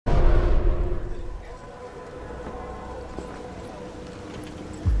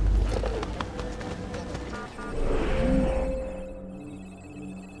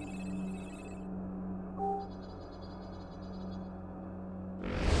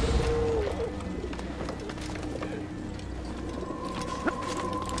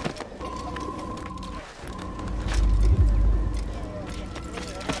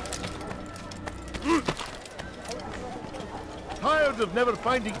of never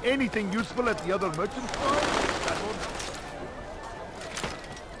finding anything useful at the other merchant stores?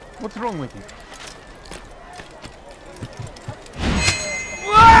 What's wrong with you?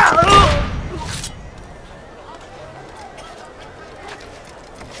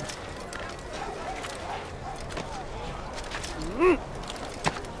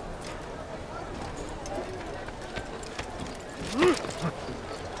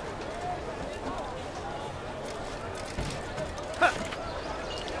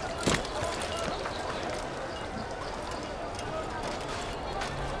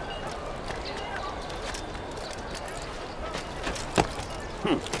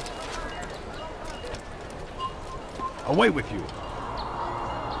 Away with you!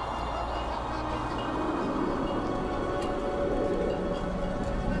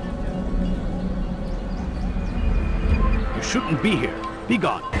 You shouldn't be here. Be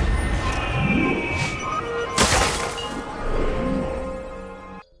gone.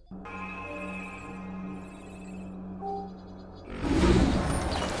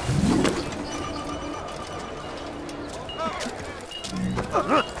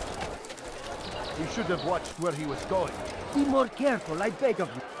 He should have watched where he was going. Be more careful, I beg of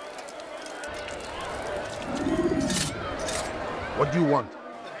you. What do you want?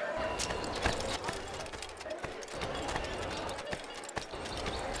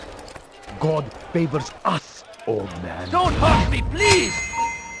 God favors us, old man. Don't hurt me, please!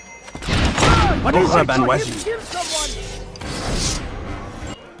 What is it? Kill someone!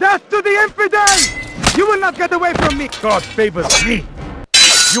 Death to the infidel! You will not get away from me! God favors me!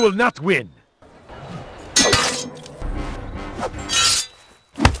 You will not win!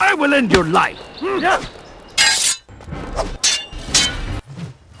 I will end your life!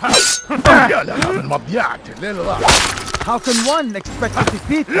 How can one expect to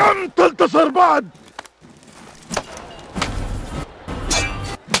defeat them? لم تنتصر بعد!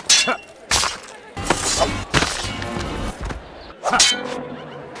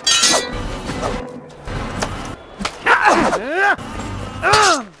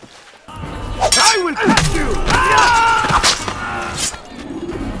 I will catch you!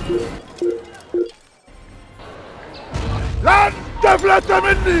 لن تفلت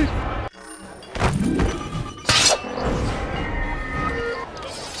مني!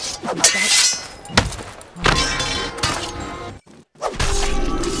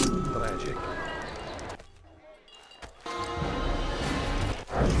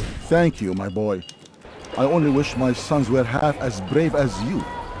 Thank you, my boy. I only wish my sons were half as brave as you.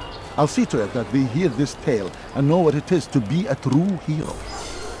 I'll see to it that they hear this tale and know what it is to be a true hero.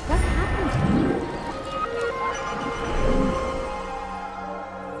 What happened to you?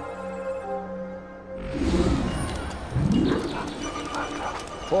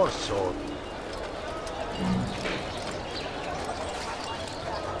 Poor soul.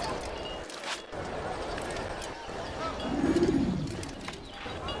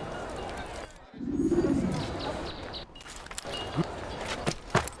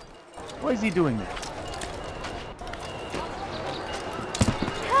 Why is he doing that?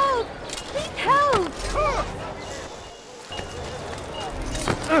 Help! Please help!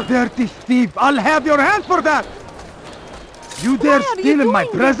 Dirty thief! I'll have your hand for that! You dare Why are you steal in my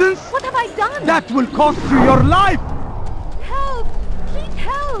doing presence? this? What have I done? That will cost you your life! Help! Please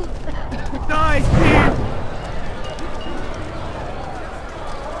help! Die, thief!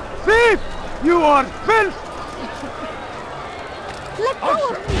 Thief! You are filth! Let go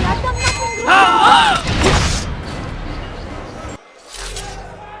of me! I've done nothing wrong!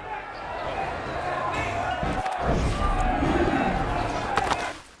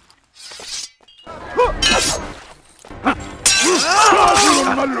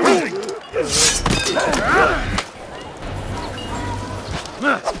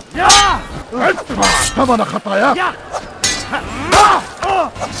 ادفع ثمن خطاياك!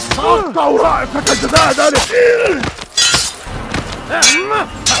 سأقطع رأسك جزاء ذلك!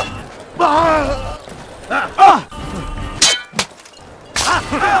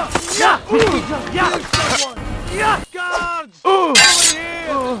 Guards! Over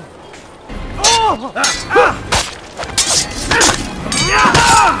here!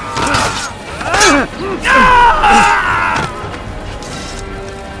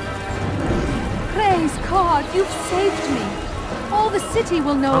 Praise God, you've saved me. All the city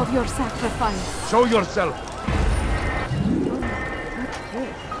will know of your sacrifice. Show yourself!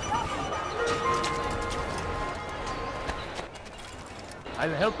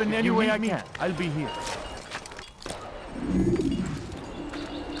 I'll help in any way I can. I'll be here.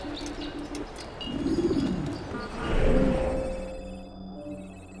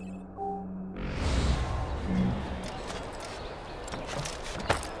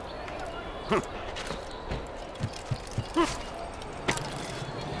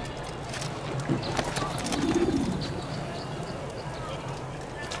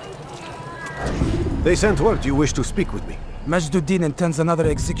 They sent word you wish to speak with me. Majd intends another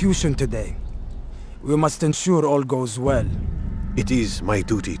execution today. We must ensure all goes well. It is my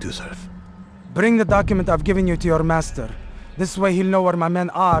duty to serve. Bring the document I've given you to your master. This way he'll know where my men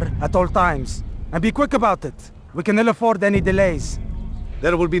are at all times. And be quick about it. We can ill afford any delays.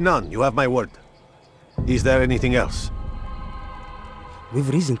 There will be none, you have my word. Is there anything else? We've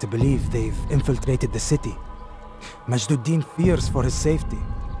reason to believe they've infiltrated the city. Majd fears for his safety.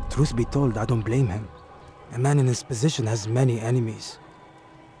 Truth be told, I don't blame him. A man in his position has many enemies.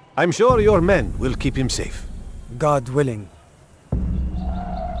 I'm sure your men will keep him safe. God willing.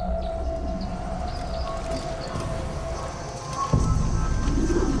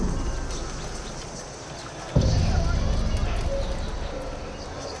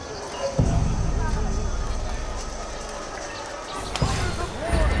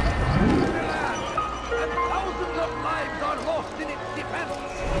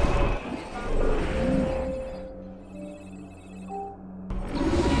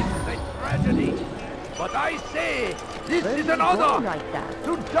 But I say, this is an honor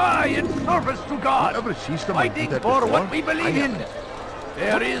to die in service to God, fighting for what we believe in.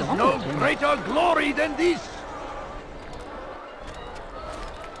 There is no greater glory than this.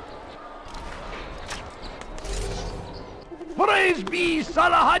 Praise be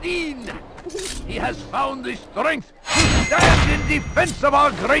Salah Addin! He has found the strength to stand in defense of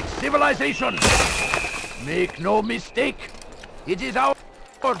our great civilization. Make no mistake, it is our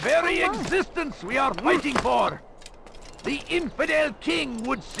very existence we are fighting for. The infidel king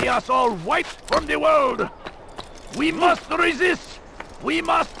would see us all wiped from the world. We must resist. We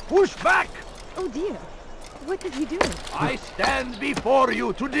must push back. Oh dear. What did he do? I stand before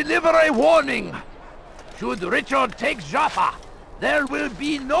you to deliver a warning. Should Richard take Jaffa, there will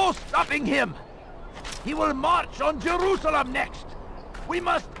be no stopping him. He will march on Jerusalem next. We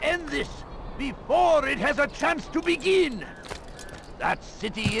must end this before it has a chance to begin. That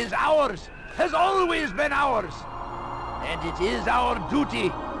city is ours, has always been ours. And it is our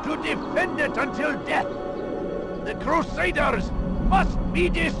duty to defend it until death. The Crusaders must be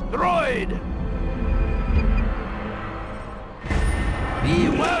destroyed. Be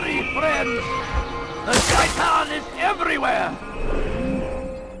wary, friends. The Shaitan is everywhere.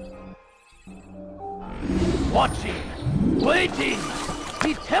 Watching, waiting.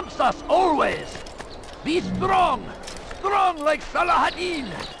 He tempts us always. Be strong. Strong like Salah Addin,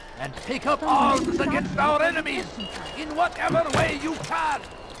 and take up arms against our enemies in whatever way you can.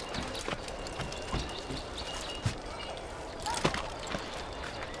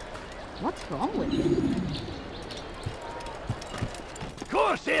 What's wrong with him?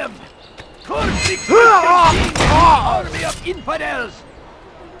 Curse him! Curse the Christian king, army of infidels!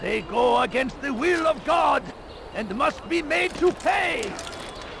 They go against the will of God and must be made to pay.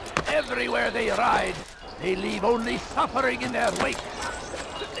 Everywhere they ride, they leave only suffering in their wake.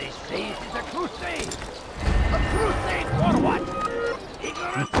 They say it is a crusade. A crusade for what?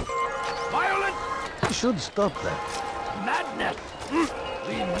 Ignorance? Violence? You should stop that. Madness!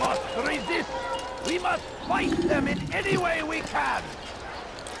 We must resist! We must fight them in any way we can!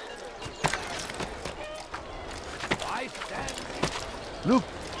 I stand... Look,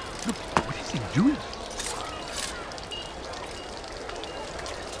 what is he doing?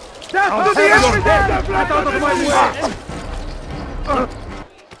 Death to the infidel! Get out of my way!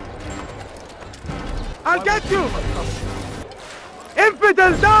 I'll get you!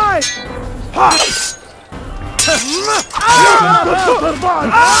 Infidel, die!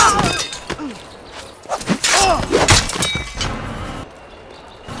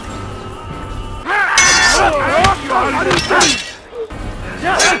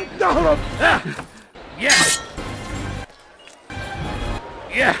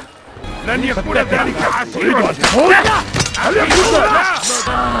 Yeah! لن يكون ذلك عسيرا!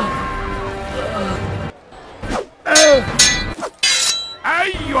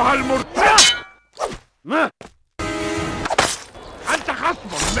 أيها المرتد! أنت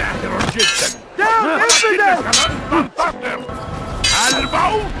خصم ماهر جدا! لكنك لن تنتصر!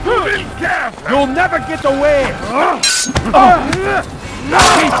 الموت بالكافر! You'll never get away!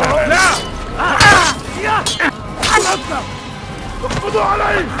 لا! اقبضوا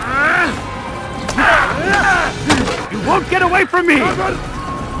عليه! You won't get away from me!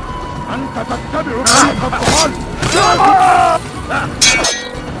 أنت تتبع كيف الضال!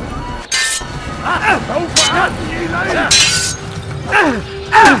 سوف آتي إليك!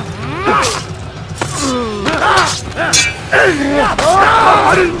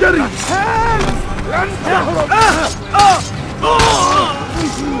 على الجري! Did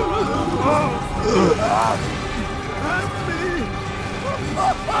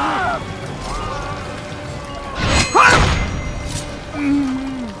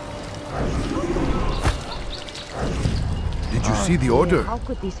you see the order? How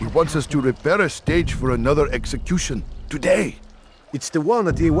could this He have wants us to repair a stage for another execution. Today! It's the one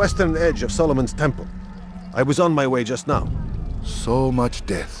at the western edge of Solomon's Temple. I was on my way just now. So much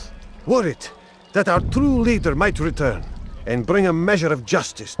death. Worried that our true leader might return and bring a measure of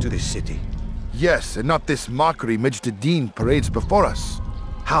justice to this city. Yes, and not this mockery Majd Addin parades before us.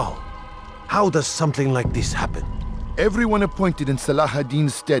 How? How does something like this happen? Everyone appointed in Salah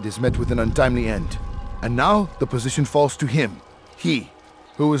ad-Din's stead is met with an untimely end. And now the position falls to him. He,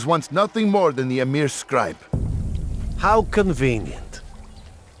 who was once nothing more than the Emir's scribe. How convenient.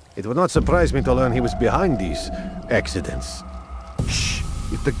 It would not surprise me to learn he was behind these accidents. Shh!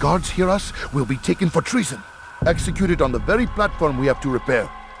 If the guards hear us, we'll be taken for treason. Executed on the very platform we have to repair.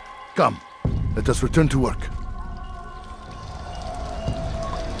 Come, let us return to work.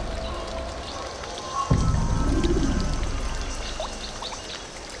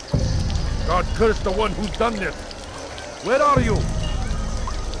 God curse the one who's done this! Where are you?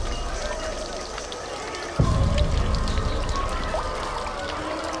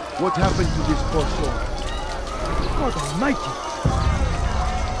 What happened to this poor soul? God Almighty!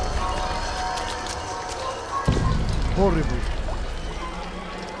 Horrible.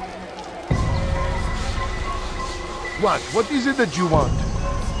 What is it that you want?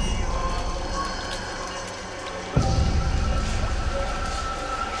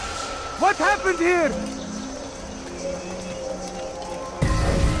 What happened here?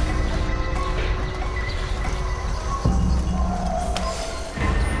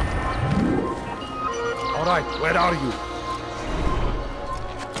 All right, where are you?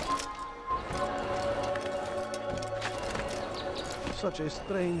 Such a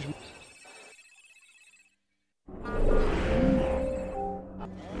strange...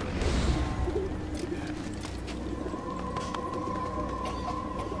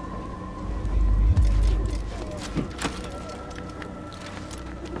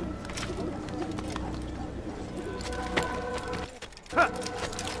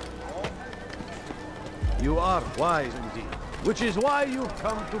 You are wise indeed, which is why you've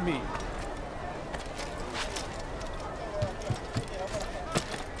come to me.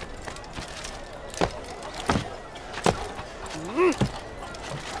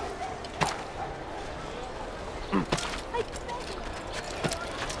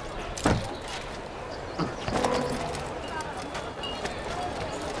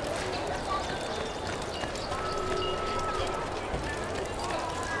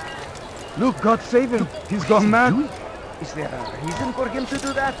 Look, God save him. He's gone mad. Is there a reason for him to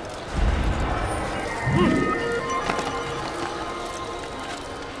do that?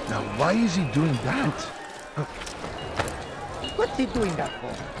 Now why is he doing that? What's he doing that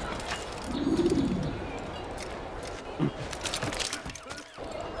for?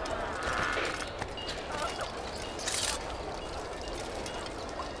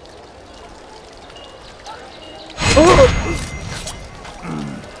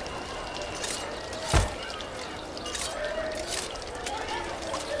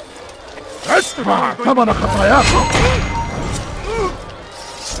 اسمع ثمن خطاياكم.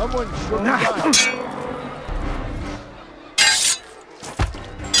 Someone should die.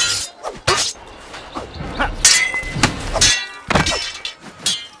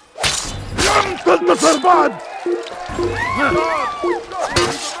 لن تنتصر بعد.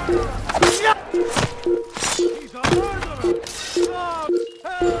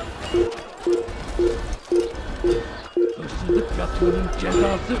 Hırsızlık yapmanın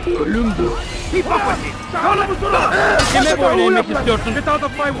cezası ölümdür. Keep up with it! Sana bu sıra! Kime boyun eğmek istiyorsun? Get out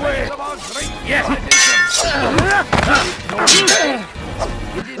of my way! Yes!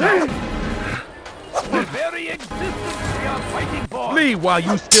 The very existence we are fighting for! Flee while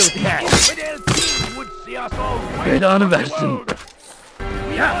you still can! Would see us all belanı versin!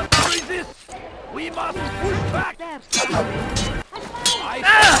 We must resist! We must push back! I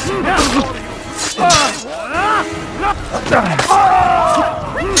for you!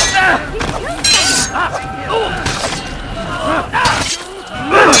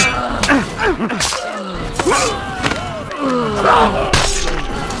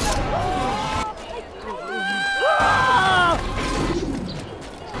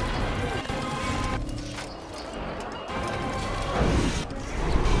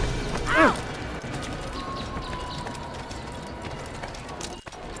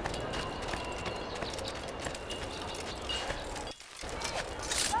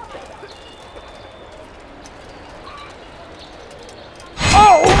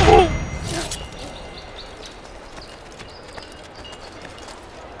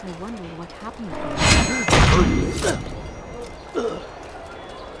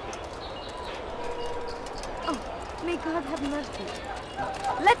 Oh, may God have mercy.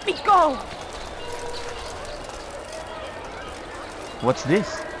 Let me go! What's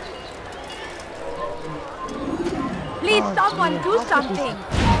this? Please, someone do something!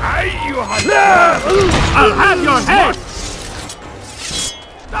 I'll have your head!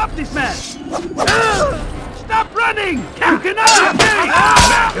 Stop this man! Stop running! You cannot!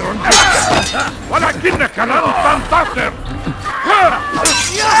 ولكنك لن تنتصر!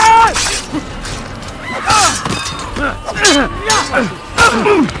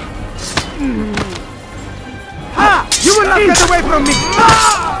 Ha! You will not get away from me!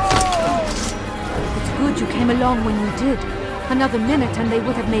 It's good you came along when you did. Another minute and they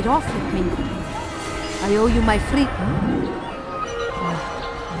would have made off with me. I owe you my freedom.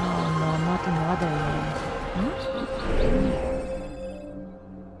 No, not another way.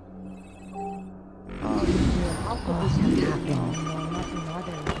 How could this have happened? No, not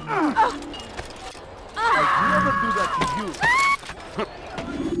another way. I'd never do that to you!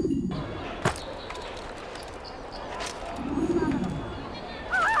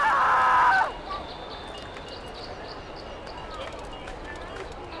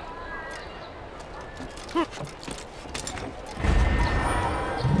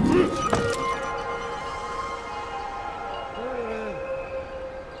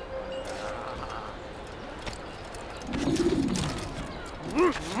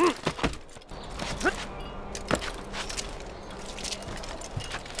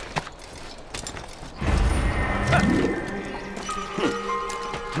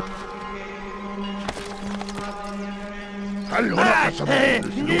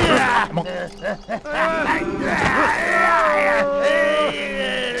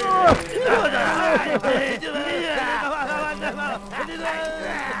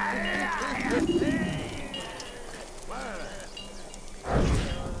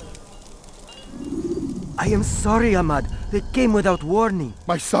 I am sorry, Ahmad. They came without warning.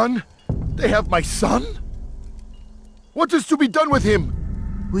 My son? They have my son? What is to be done with him?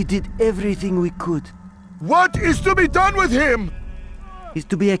 We did everything we could. What is to be done with him? He's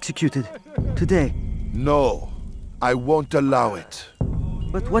to be executed. Today. No, I won't allow it.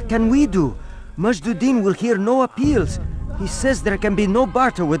 But what can we do? Majd will hear no appeals. He says there can be no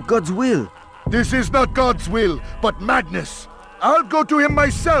barter with God's will. This is not God's will, but madness. I'll go to him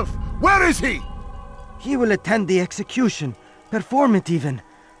myself. Where is he? He will attend the execution. Perform it even.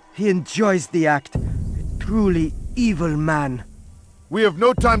 He enjoys the act. A truly evil man. We have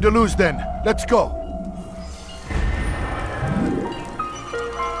no time to lose then. Let's go.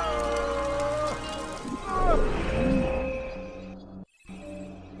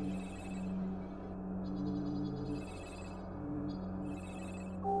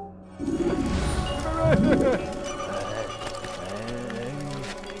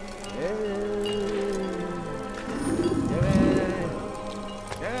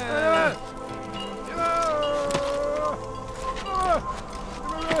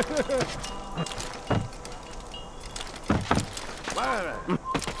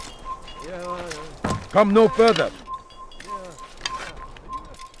 Come no further.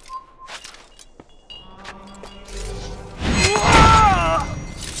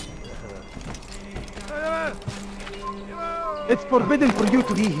 It's forbidden for you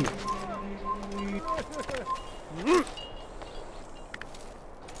to be here.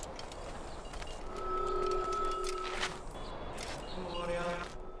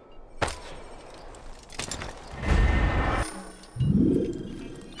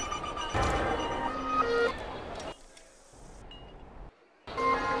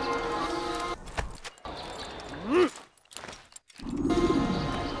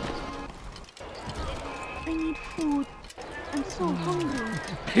 I need food. I'm so hungry.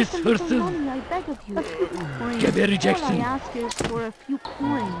 This A little person. money, I beg of you. A few coins. Give a rejection. All I ask is for a few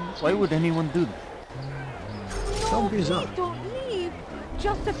coins. Why would anyone do that? No, please don't leave.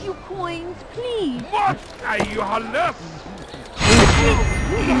 Just a few coins, please. What? أيها اللص!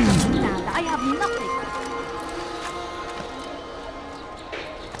 Understand, I have nothing.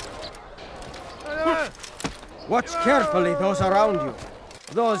 Watch carefully those around you.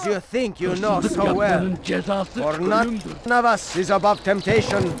 Those you think you know so well. For none of us is above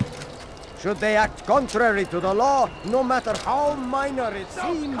temptation. Should they act contrary to the law, no matter how minor it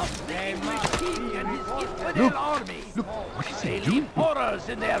seems, they must Look, what is it? Leave horrors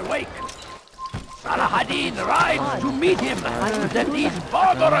in their wake. Salah-ad-Din rides to meet him, that these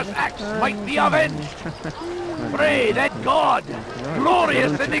barbarous acts might be avenged. Pray that God,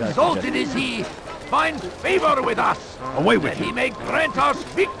 glorious and exalted is He, find favor with us, Away with that He may grant us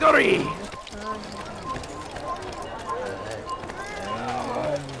victory.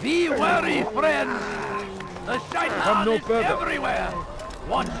 Be wary, friends! The shaitan is everywhere!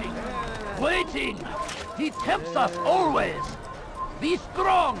 Watching, waiting! He tempts us always! Be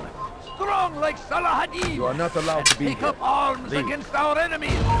strong! Strong like Saladin! You are not allowed to be Take here. up arms against our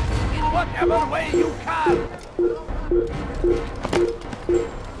enemies in whatever way you can!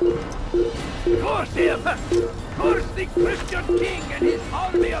 Curse him! Curse the Christian king and his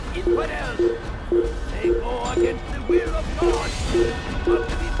army of infidels! They go against the will of God! Must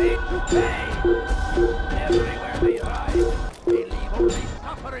be made to pay! Everywhere they ride, they leave only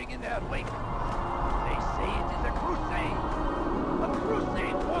suffering in their wake. They say it is a crusade. A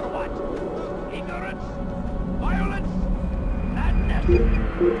crusade for what? Ignorance? Violence? Madness? They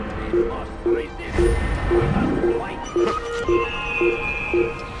must resist. We must fight.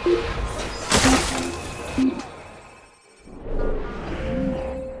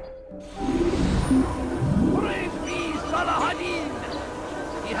 Praise be Saladin!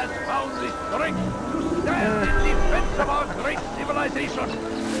 He has found the strength to stand in defense of our great civilization.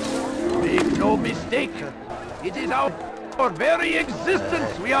 Make no mistake, it is our very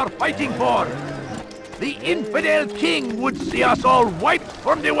existence we are fighting for. The infidel king would see us all wiped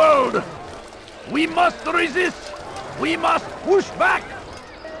from the world. We must resist. We must push back.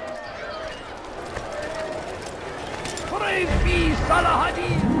 Praise be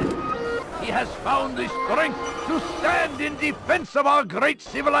Saladin! He has found the strength to stand in defense of our great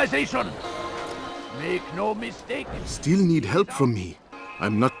civilization. Make no mistake. Still need help from me.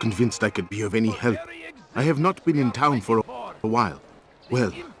 I'm not convinced I could be of any help. I have not been in town for a while.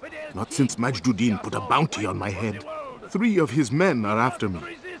 Well, not since Majd put a bounty on my head. 3 of his men are after me.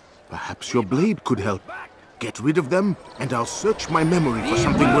 Perhaps your blade could help. Get rid of them, and I'll search my memory for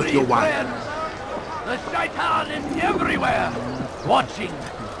something worth your while. The shaitan is everywhere, watching,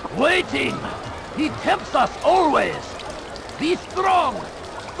 waiting. He tempts us always. Be strong,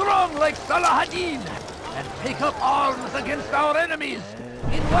 strong like Saladin, and take up arms against our enemies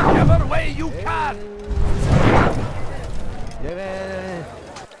in whatever way you can.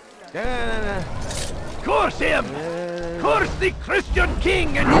 Curse him! Curse the Christian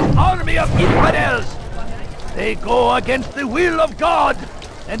king and his army of infidels! They go against the will of God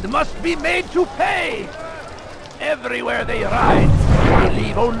and must be made to pay! Everywhere they ride, they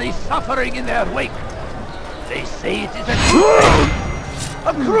leave only suffering in their wake. They say it is a crusade!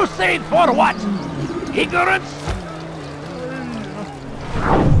 A crusade for what? Ignorance?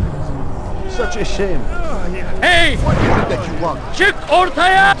 Such a shame. Hey! What is it that you want? Çık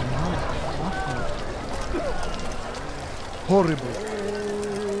ortaya! Horrible.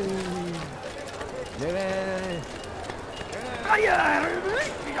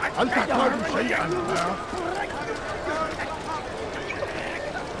 هل تحتاج شيئا؟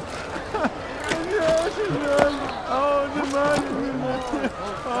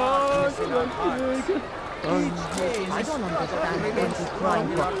 I don't understand when he's crying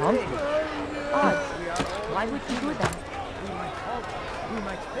for comfort. Why would he do that? We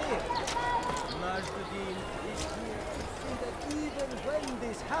might fail. Majd is here, so that even when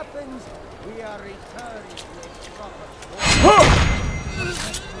this happens, we are returning to a proper form.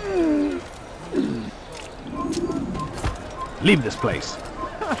 Leave this place.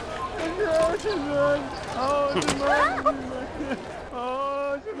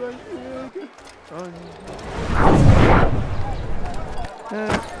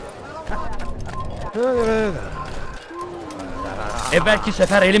 Evvelki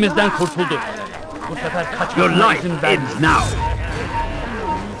sefer elimizden kurtuldu. Bu sefer kaçmamıza izin vermeyiz. Now.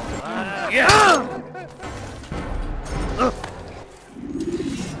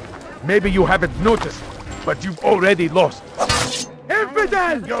 Maybe you haven't noticed, but you've already lost.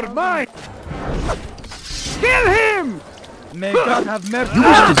 Infidel! You're mine! Kill him! May God have mercy. You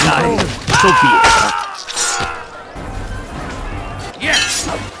wish to die? So be it. Yes!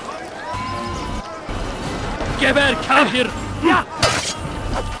 Geber kafir!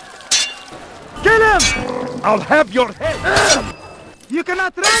 Kill him! I'll have your head! You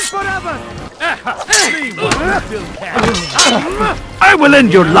cannot reign forever! I will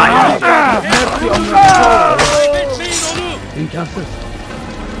end your life! İmkansız.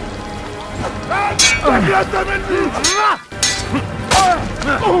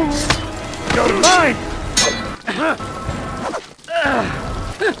 You're mine!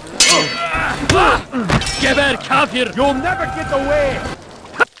 Geber kafir! You'll never get away!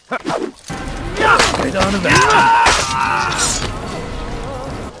 Meydanı ver!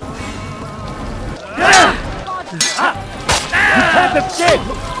 You can't escape!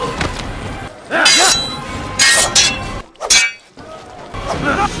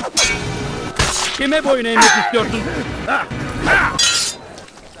 Kime boyun eğmek istiyorsun?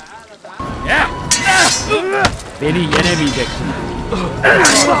 Beni yenemeyeceksin.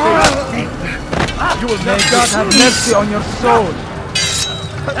 You will May God have mercy on your soul.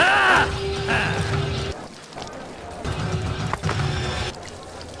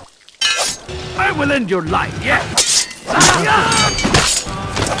 I will end your life, yes!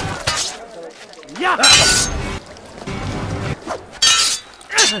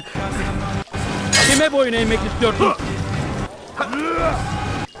 Kime boyun eğmek istiyorsun?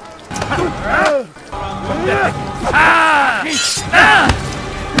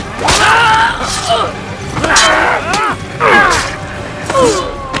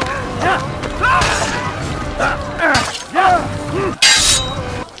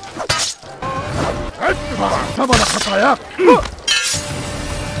 ثمن خطاياك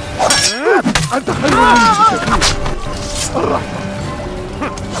أنت خير مني بكثير الرحمة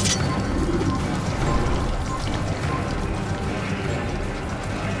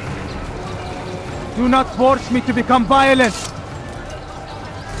Do not force me to become violent.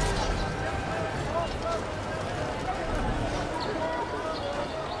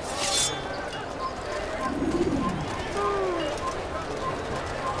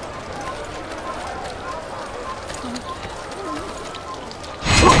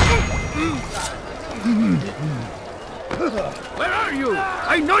 Where are you?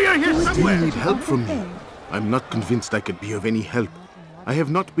 I know you're here somewhere! Do you need help from me? I'm not convinced I could be of any help. I have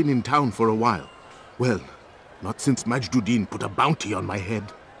not been in town for a while. Well, not since Majd put a bounty on my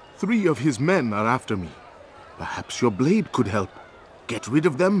head. 3 of his men are after me. Perhaps your blade could help. Get rid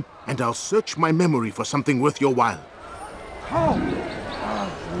of them, and I'll search my memory for something worth your while. How?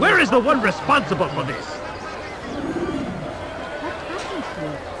 Where is the one responsible for this?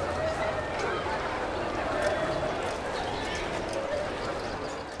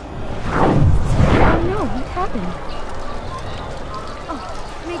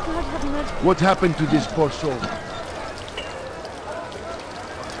 What happened to this poor soul?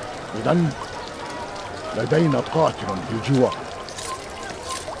 إذن لدينا قاتل في الجوار.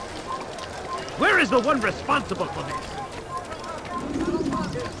 Where is the one responsible for this?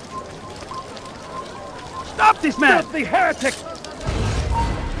 Stop this man! Stop the heretic!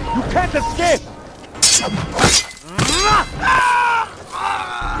 You can't escape!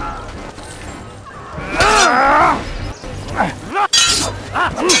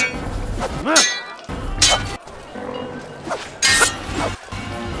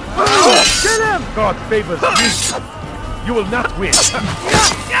 Kill him! God favors me. You will not win.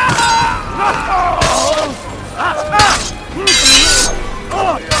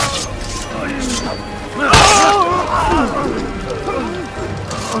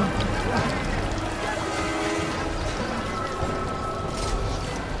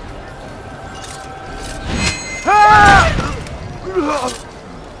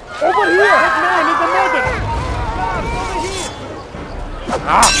 Over here! That man is a murderer!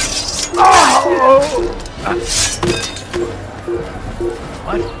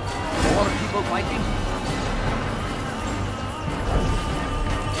 What? More people fighting?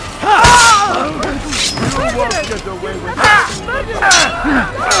 You won't get away with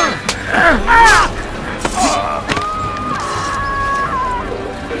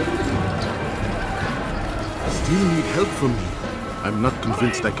Still need help from me. I'm not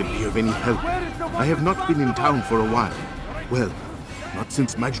convinced I could be of any help. I have not been in town for a while. Well, not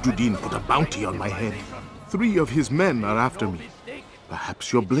since Majd put a bounty on my head. 3 of his men are after me.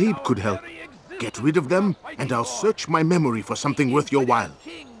 Perhaps your blade could help. Get rid of them, and I'll search my memory for something worth your while.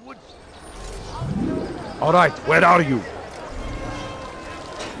 All right, where are you?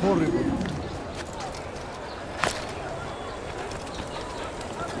 Horrible.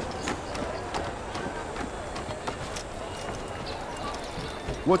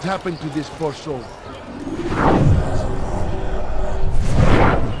 What happened to this poor soul?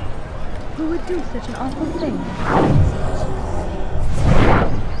 Who would do such an awful thing?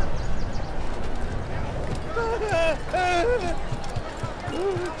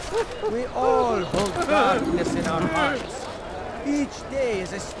 We all hold darkness in our hearts. Each day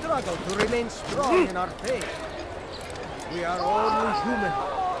is a struggle to remain strong in our faith. We are only human.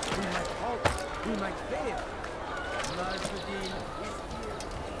 We might falter, we might fail. Majd is here.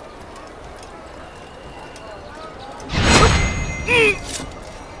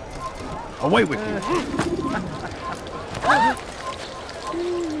 Away with you!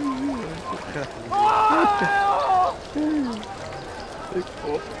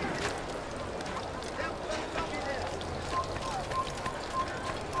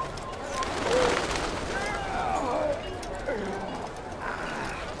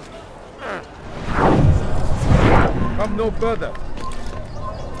 Come no further.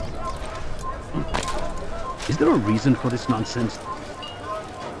 Is there a reason for this nonsense?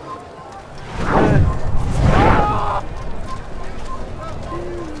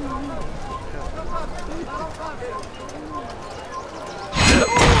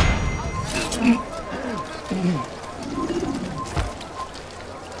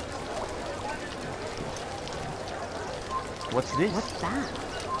 What's this? What's that?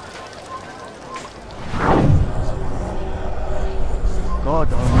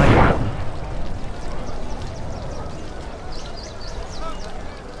 God Almighty.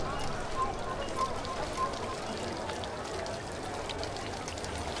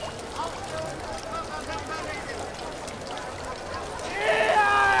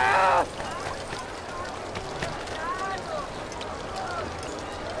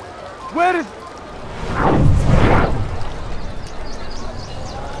 Where is...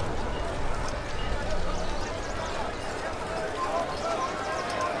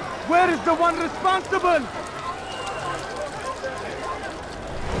 Where is the one responsible?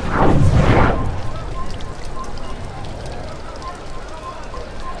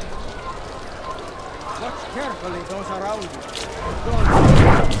 Watch carefully those around you.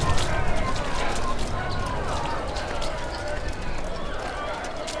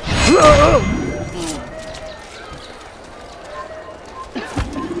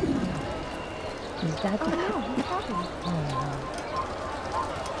 Is that the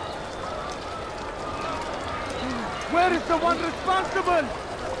Where is the one responsible?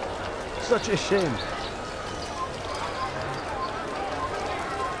 Such a shame.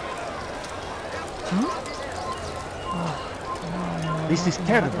 This is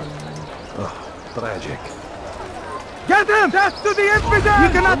terrible. Oh, tragic. Get him! Death to the infidel! You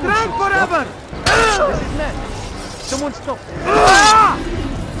cannot run forever! This is Ned. Someone stop.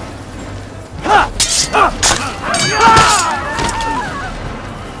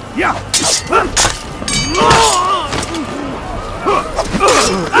 Yeah! Save me!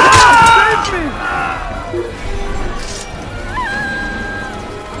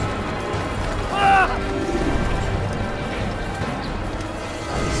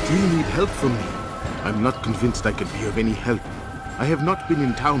 Still need help from me. I'm not convinced I could be of any help. I have not been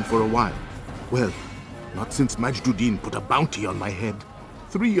in town for a while. Well, not since Majd put a bounty on my head.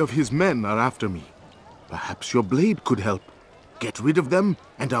 3 of his men are after me. Perhaps your blade could help. Get rid of them,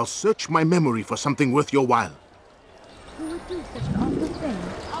 and I'll search my memory for something worth your while. Who would do such an awful thing?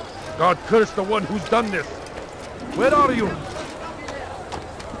 God curse the one who's done this! Where are you?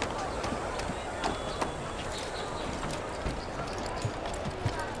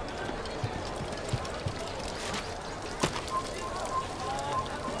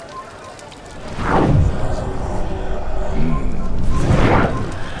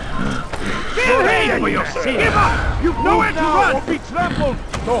 Give up! You've nowhere to run! Or be trampled!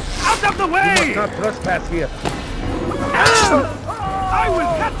 So, out of the way! You must not trespass here. I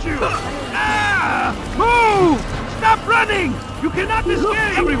will catch you! Move! Stop running! You cannot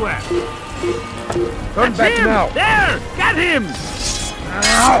escape! Everywhere! Turn back him! now! There! Get him!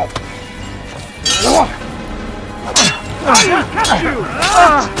 I will catch you!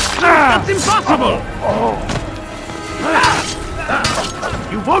 That's impossible!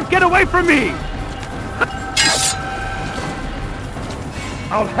 You won't get away from me!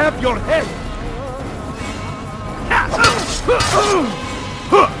 I'll have your head!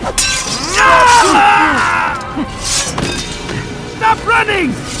 Stop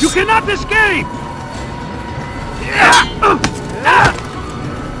running! You cannot escape!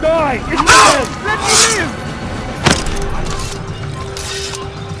 Die! It's dead! Let me live!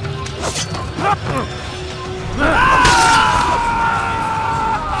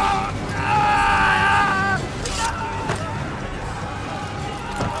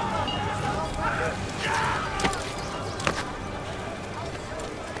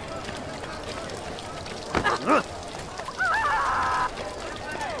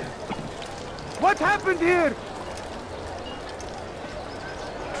 What happened here?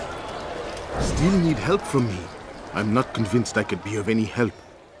 Still need help from me. I'm not convinced I could be of any help.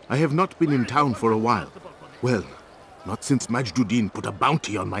 I have not been in town for a while. Well, not since Majd put a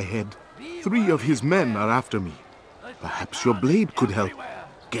bounty on my head. 3 of his men are after me. Perhaps your blade could help.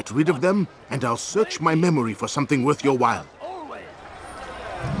 Get rid of them, and I'll search my memory for something worth your while.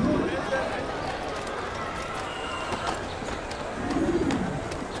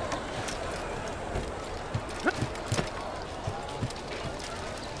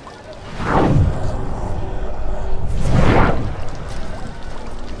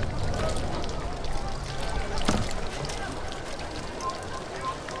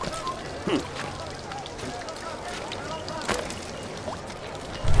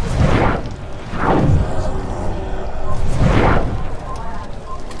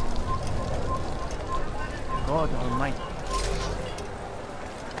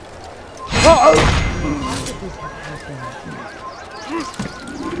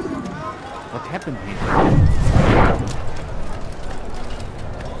 happened here?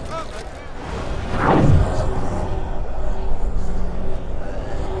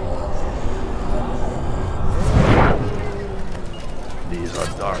 These are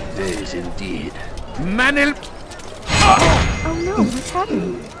dark days indeed. Manil! Oh no, what's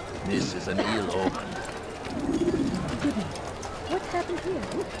happening? This is an ill omen. Goodness, what's happened here?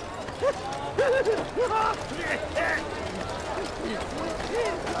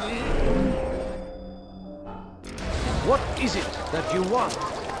 What is it that you want?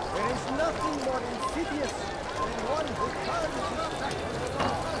 There is nothing more insidious than one who turns his back.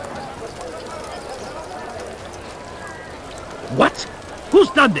 What? Who's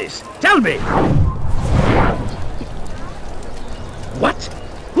done this? Tell me! What?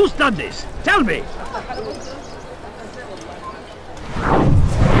 Who's done this? Tell me!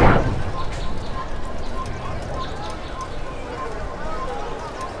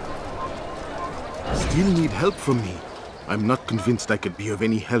 Still need help from me. I'm not convinced I could be of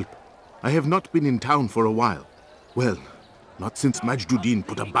any help. I have not been in town for a while. Well, not since Majd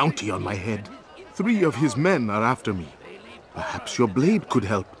put a bounty on my head. 3 of his men are after me. Perhaps your blade could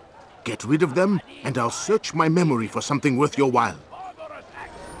help. Get rid of them, and I'll search my memory for something worth your while.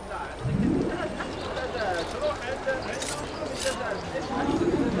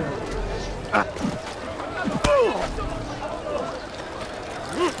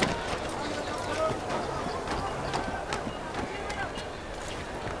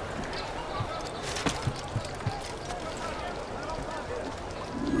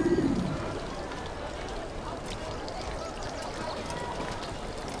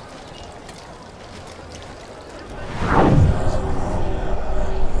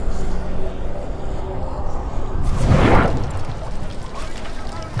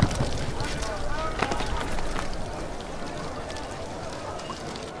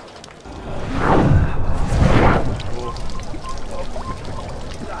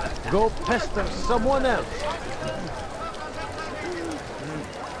 Go pester someone else.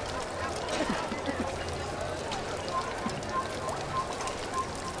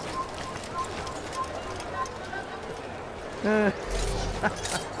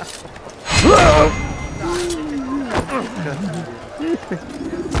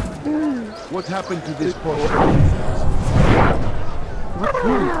 What happened to this potion?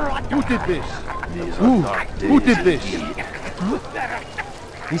 Who did this? Who did this?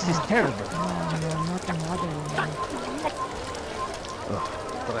 This is terrible. Oh no, not another one.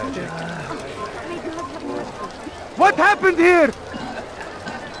 What happened here?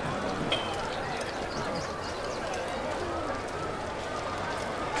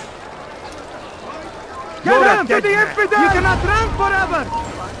 Get him to the infidel! You cannot run forever!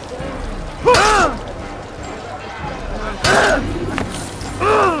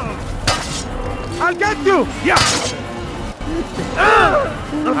 I'll get you! Yeah!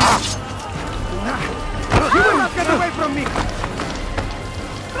 You will not get away from me!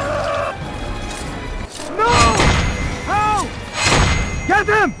 No! How? Get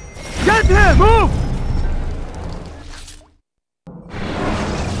him! Get him! Move!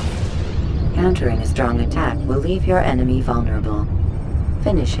 Countering a strong attack will leave your enemy vulnerable.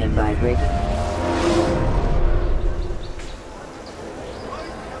 Finish him by rigging.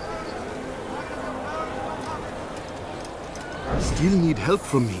 Still need help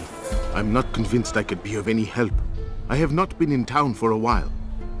from me. I'm not convinced I could be of any help. I have not been in town for a while.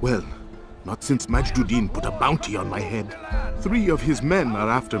 Well, not since Majd put a bounty on my head. 3 of his men are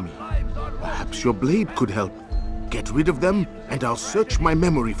after me. Perhaps your blade could help. Get rid of them, and I'll search my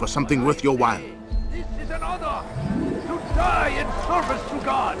memory for something worth your while. This is an honor to die in service to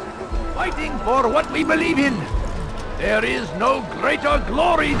God, fighting for what we believe in. There is no greater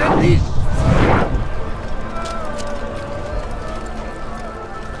glory than this.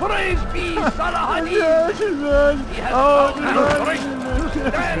 Praise be Salah Addin! He has found the strength to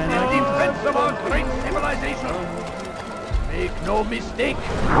stand in defense of our great civilization. Make no mistake,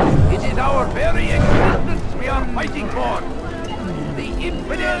 it is our very existence we are fighting for. The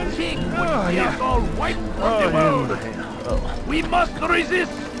infidel king would see us all wiped from the world. We must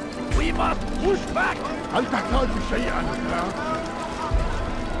resist. We must push back. I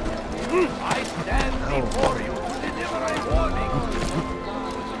stand before you to deliver a warning.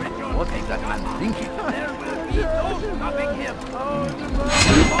 What is that man thinking? There will be no stopping him.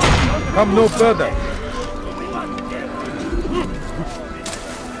 Come no further.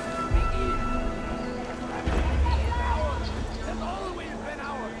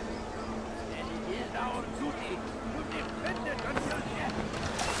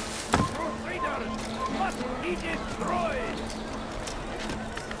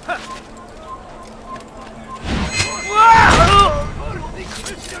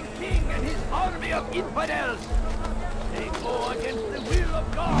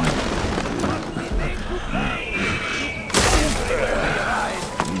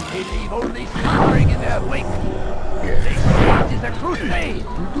 only suffering in their wake. This is a crusade!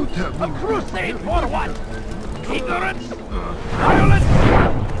 A crusade for what? Ignorance? Violence?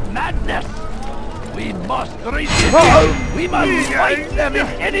 Madness? We must resist! We must fight them in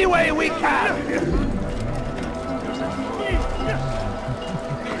any way we can!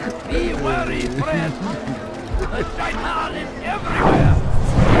 Be wary, friends! The Shaitan is everywhere!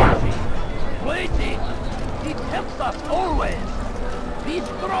 Watching, waiting! He tempts us always! Be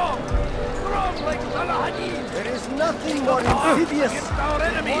strong! Strong like Saladin! There is nothing more insidious against our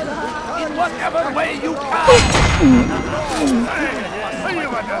enemies in whatever way you can!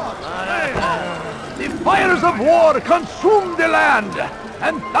 The fires of war consume the land,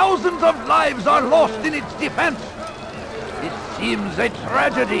 and thousands of lives are lost in its defense. It seems a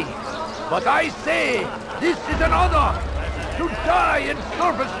tragedy, but I say this is an honor to die in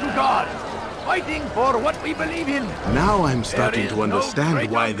service to God, fighting for what we believe in. Now I'm starting to understand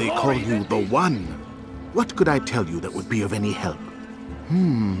why they call you the One. What could I tell you that would be of any help?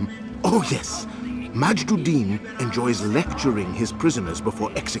 Oh yes. Majd enjoys lecturing his prisoners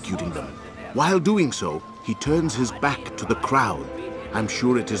before executing them. While doing so, he turns his back to the crowd. I'm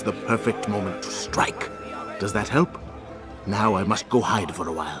sure it is the perfect moment to strike. Does that help? Now I must go hide for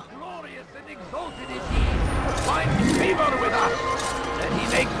a while. Glorious and exalted is he who finds favor with us, that he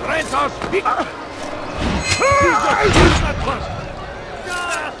may grant us victory.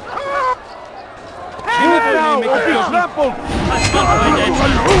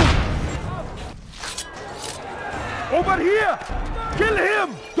 Over here! Kill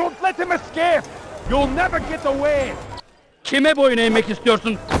him! Don't let him escape! You'll never get away! Kime boyun eğmek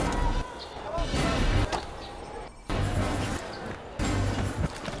istiyorsun?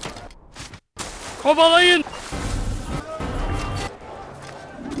 Kovalayın!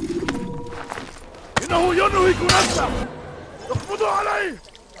 إنه ينهك نفسه! اقبضوا عليه!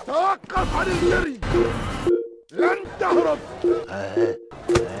 توقف عن الجري! لن تهرب!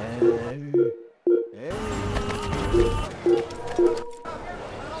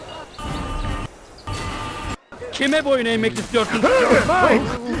 Kime boyun eğmek istiyorsun?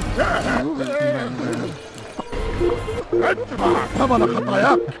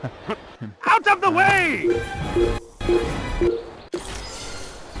 Out of the way!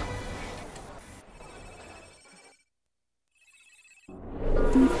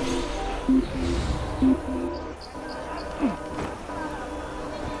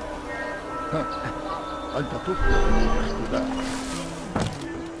 أنت تطلق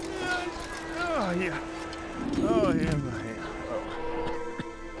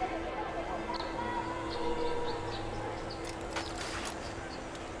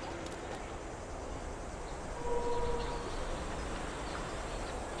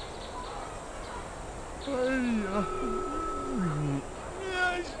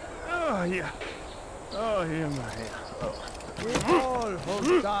We all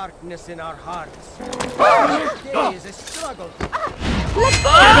hold darkness in our hearts. Each day is a struggle.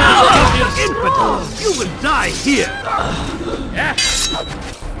 Infidel! You will die here!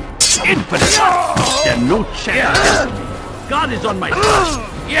 Infidel! There's no chance! God is on my side!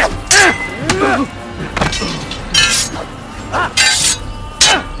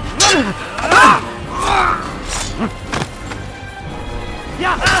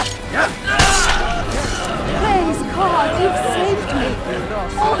 Praise God, you've saved me!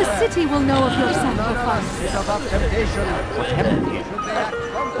 All the city will know of your sacrifice. It's about temptation. What's happened here? Should they act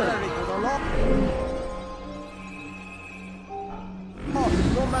contrary to the law?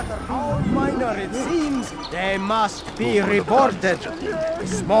 No matter how minor it seems, they must be reported. A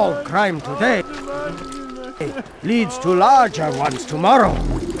small crime today leads to larger ones tomorrow.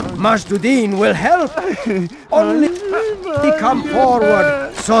 Majd will help. Only come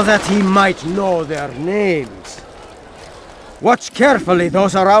forward so that he might know their names. Watch carefully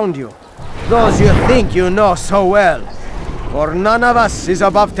those around you, those you think you know so well. For none of us is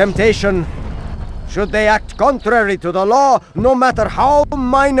above temptation. Should they act contrary to the law, no matter how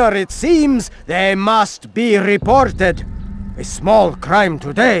minor it seems, they must be reported. A small crime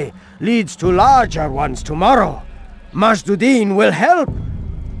today leads to larger ones tomorrow. Majd will help.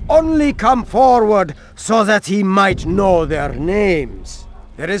 Only come forward so that he might know their names.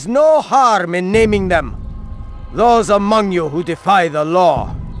 There is no harm in naming them. Those among you who defy the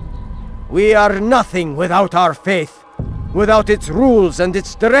law. We are nothing without our faith, without its rules and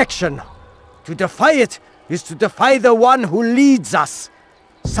its direction. To defy it is to defy the one who leads us.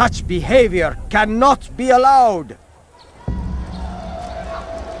 Such behavior cannot be allowed.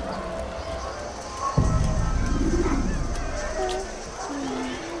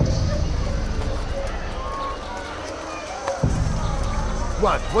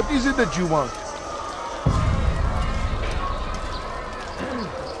 What is it that you want?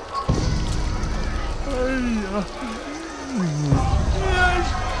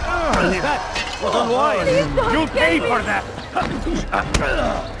 That was unwise. You'll pay for that.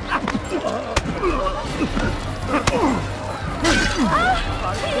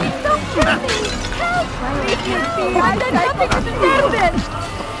 Please don't kill me! Help! Leave me be! I did nothing to deserve it!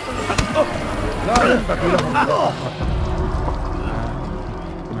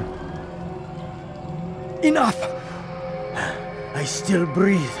 Enough! I still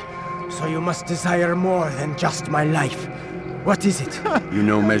breathe, so you must desire more than just my life. What is it? You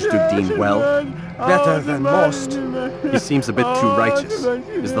know Majd well? Better than most. He seems a bit too righteous.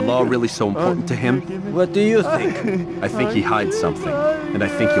 Is the law really so important to him? What do you think? I think he hides something, and I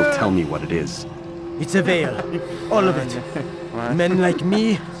think you'll tell me what it is. It's a veil. All of it. Men like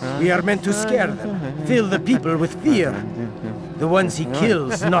me, we are meant to scare them, fill the people with fear. The ones he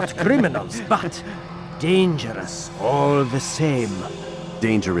kills, not criminals, but dangerous all the same.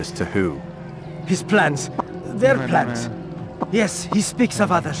 Dangerous to who? His plans. Their plans. Yes, he speaks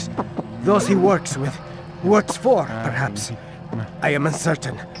of others. Those he works with. Works for, perhaps. I am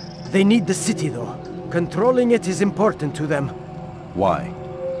uncertain. They need the city, though. Controlling it is important to them. Why?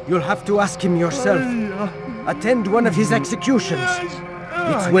 You'll have to ask him yourself. Attend one of his executions.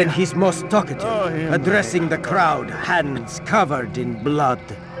 It's when he's most talkative, addressing the crowd, hands covered in blood.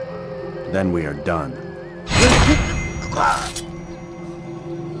 Then we are done.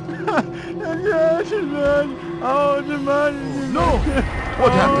 No!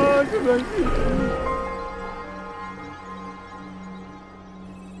 What happened?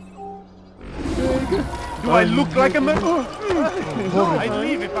 Do I look like a man? I'd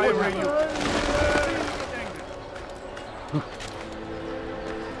leave if I were you.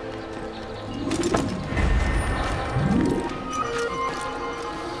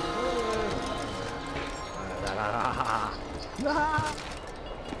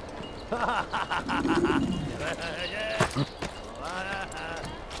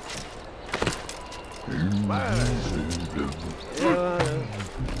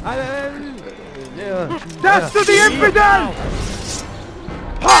 Death to the infidel!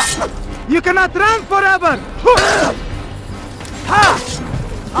 Ha! You cannot run forever! Ha!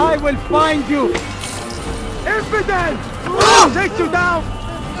 I will find you! Infidel! Take you down!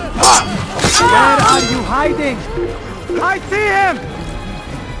 Where are you hiding? I see him!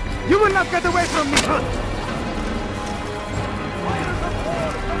 You will not get away from me!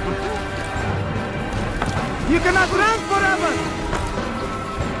 You cannot run forever!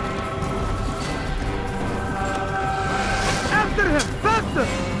 After him! Faster!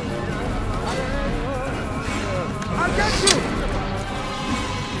 I'll get you!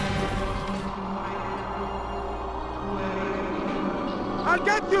 I'll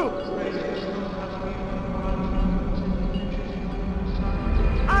get you!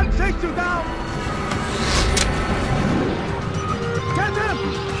 I'll chase you down! Get him!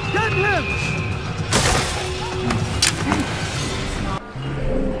 Get him!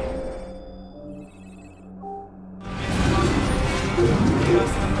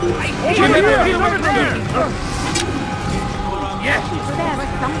 He's over there! Yes!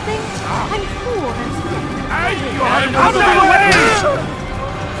 There's something? I'm poor and sick. You are out of the way!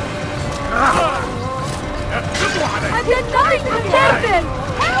 I did nothing to deserve it!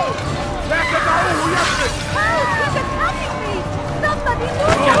 Help! Help! He's attacking me! Somebody do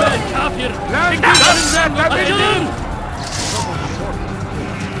something!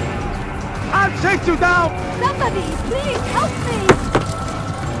 I'll chase you down! Somebody, please help me!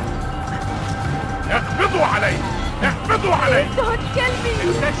 اقبضوا عليه! اقبضوا عليه! Don't kill me!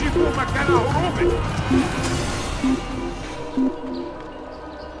 اكتشفوا مكان هروبه!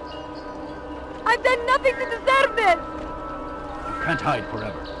 I've done nothing to deserve it! You can't hide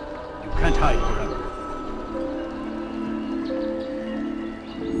forever. You can't hide forever.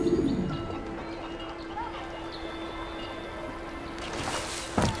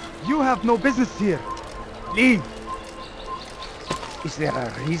 You have no business here. Leave. Is there a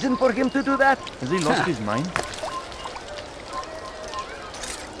reason for him to do that? Has he lost his mind?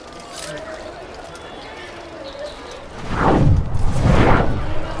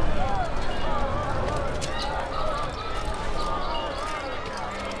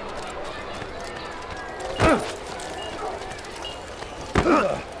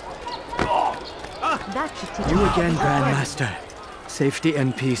 You again, Grandmaster. Safety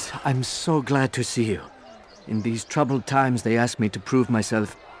and peace. I'm so glad to see you. In these troubled times, they ask me to prove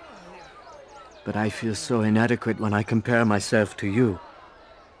myself. But I feel so inadequate when I compare myself to you.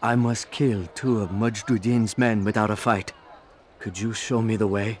 I must kill 2 of Majd men without a fight. Could you show me the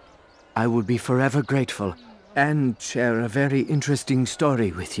way? I would be forever grateful, and share a very interesting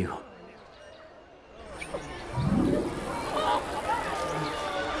story with you.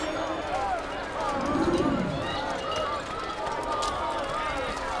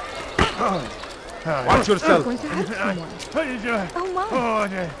 Watch yourself! Going to help someone. Oh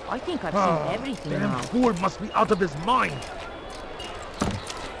my! I think I've seen everything Damn now. fool must be out of his mind.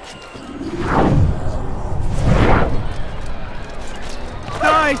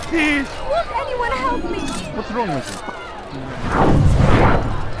 Die, thief! Won't anyone help me? What's wrong with you?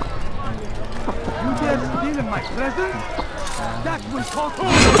 You dare steal in my presence? That will cost you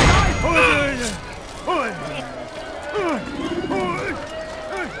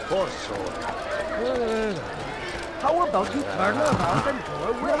Poor soul. How about you turn around and go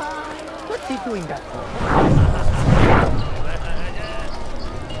away? What's he doing that for?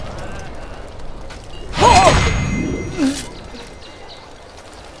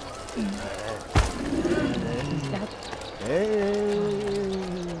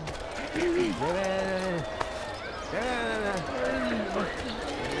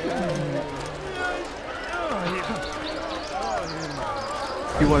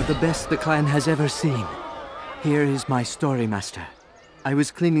 You are the best the clan has ever seen. Here is my story, Master. I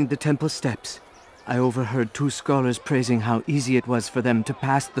was cleaning the temple steps. I overheard two scholars praising how easy it was for them to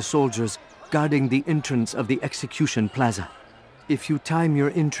pass the soldiers guarding the entrance of the execution plaza. If you time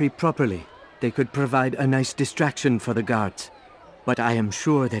your entry properly, they could provide a nice distraction for the guards. But I am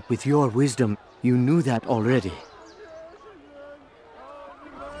sure that with your wisdom, you knew that already.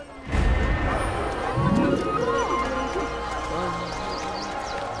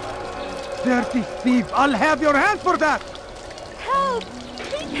 dirty thief! I'll have your hand for that! Help!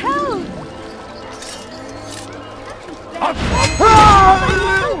 Please help!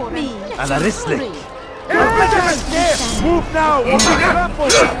 Help me! على رسلك! Move now! Would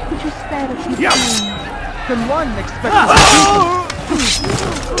you spare a few seconds? Can one expect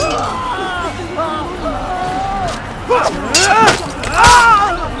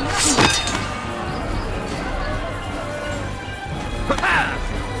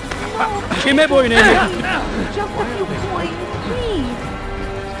Kime boyun eğiyorsun? Just a few coins, please!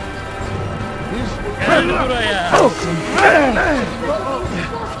 Gel buraya!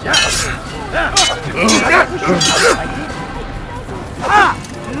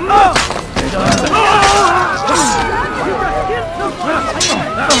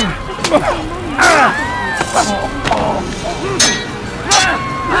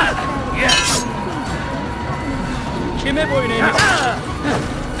 Kime boyun eğiyorsun?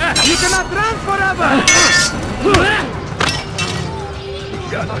 You cannot run forever! Good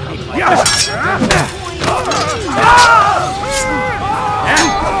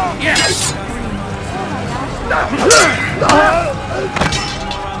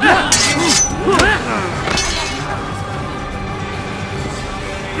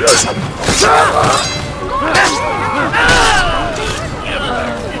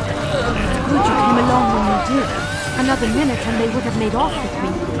you came along when you did. Another minute and they would have made off with me.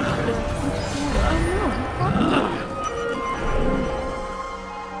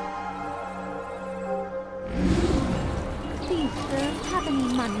 Please, sir, have any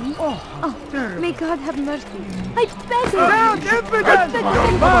money? Oh, may God have mercy. I beg you! Sound impudent!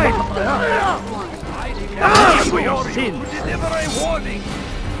 You're mine! For your sins! Deliver a warning!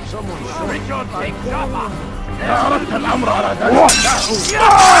 Someone Richard, take Jaffa! أردت الأمر على ذلك.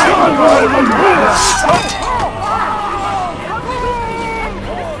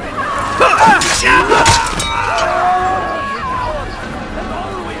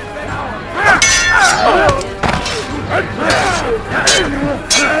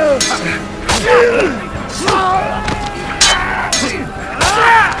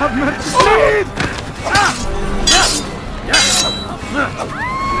 Have mercy!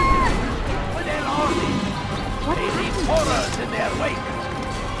 Horrors in their wake!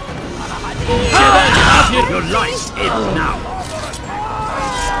 Your life ends now!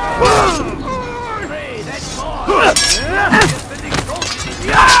 Pray that God is bending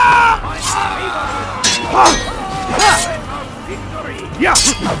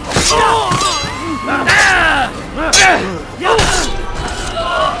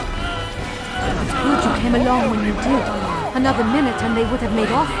Good you came along when you did. Another minute and they would have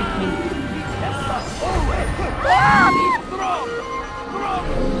made off with me.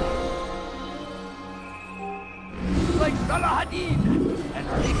 Like Addin, and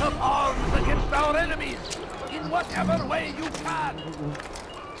take up arms against our enemies in whatever way you can.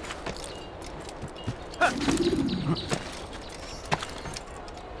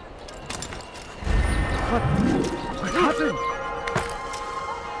 What happened?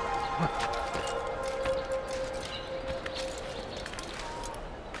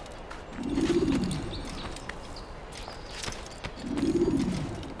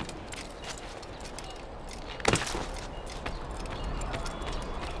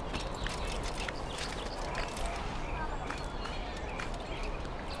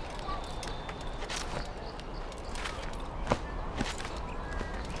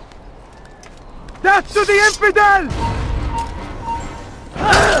 Death to the infidel!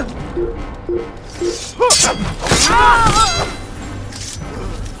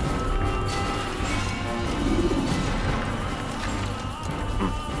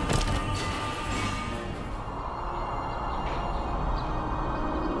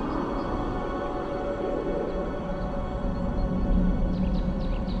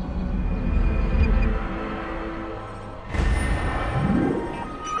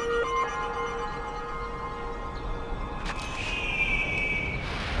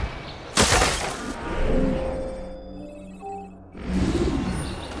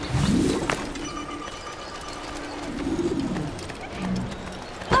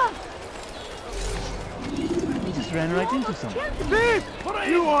 Ran right into something.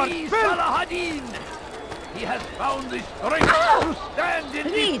 You are Addin! He has found the strength to stand in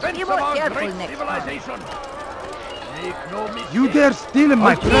defense of our great civilization. Make no mistake. You dare steal in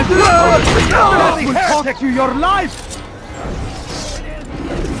my presence? That will cost you your life!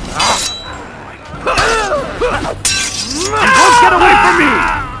 Don't get away from me!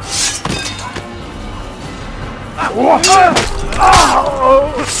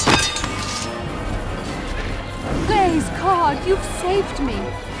 Praise God, you've saved me.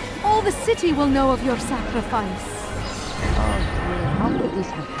 All the city will know of your sacrifice. Oh dear, how could this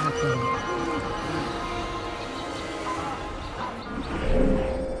have happened?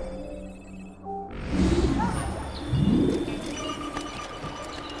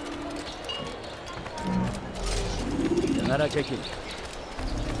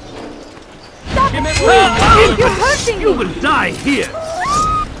 Stop it! You're hurting me! You will die here!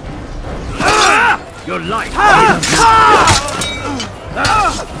 Your life!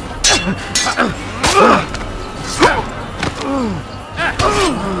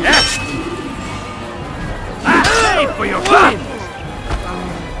 Pay for your sins!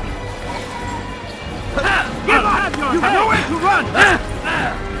 Give up! You have nowhere to run!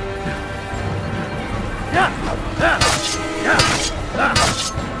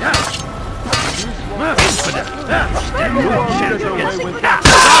 God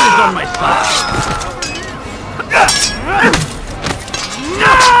is on my side!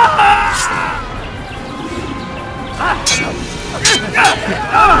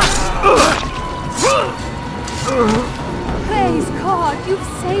 Praise God, you've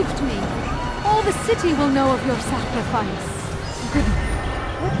saved me. All the city will know of your sacrifice.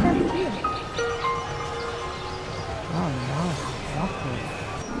 What have you here? Oh no, nothing.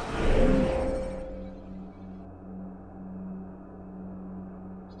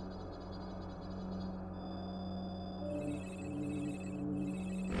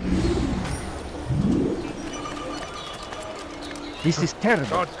 This is terrible.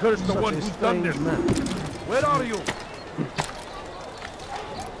 God curse the one who's done this. Where are you?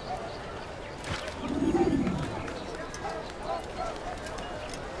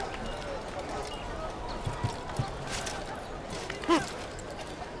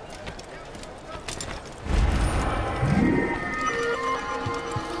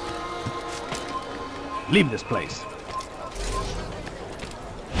 Leave this place.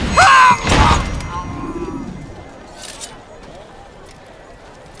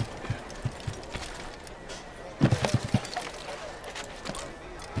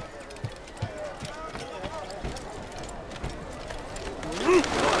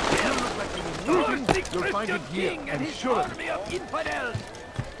 You'll find it here, and sure army of infidels.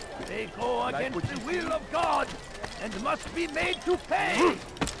 They go against the will of God and must be made to pay.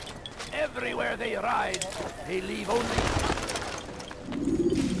 Everywhere they ride, they leave only...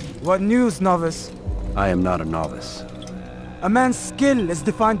 What news, novice? I am not a novice. A man's skill is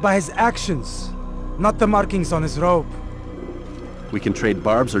defined by his actions, not the markings on his robe. We can trade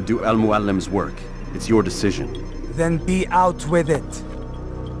barbs or do Al-Muallim's work. It's your decision. Then be out with it.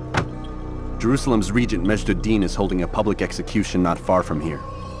 Jerusalem's regent Majd is holding a public execution not far from here.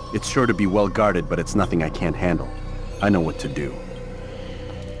 It's sure to be well guarded, but it's nothing I can't handle. I know what to do.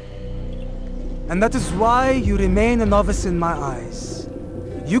 And that is why you remain a novice in my eyes.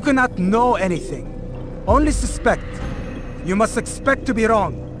 You cannot know anything, only suspect. You must expect to be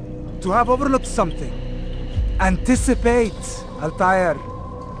wrong, to have overlooked something. Anticipate, Altair.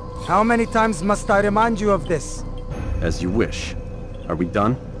 How many times must I remind you of this? As you wish. Are we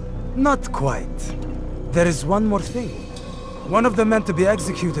done? Not quite. There is one more thing. One of the men to be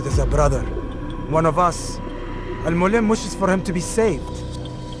executed is a brother. One of us. Al-Mulim wishes for him to be saved.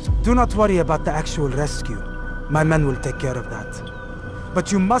 Do not worry about the actual rescue. My men will take care of that.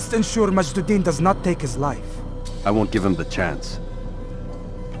 But you must ensure Majduddin does not take his life. I won't give him the chance.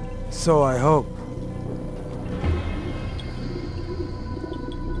 So I hope.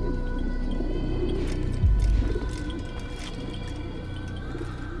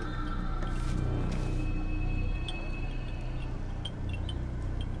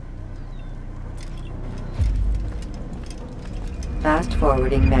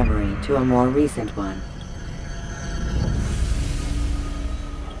 Fast-forwarding memory to a more recent one.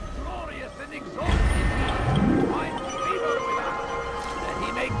 Glorious and exalted, find favor with us, that he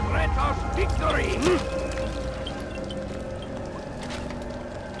may grant us victory.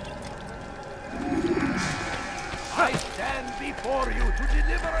 I stand before you to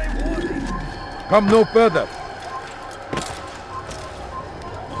deliver a warning. Come no further.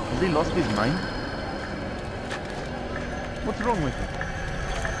 Has he lost his mind? What's wrong with him?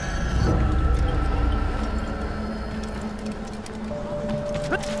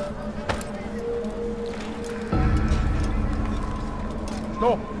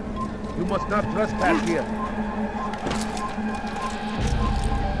 Stop! You must not trespass here.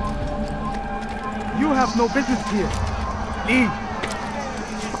 You have no business here. Leave.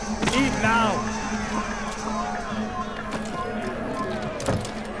 Leave now.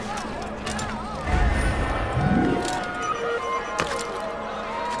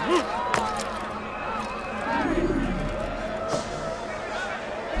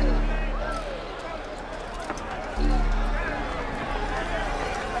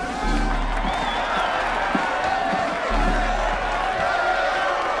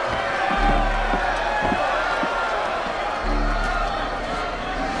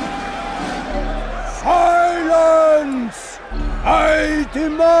 Silence! I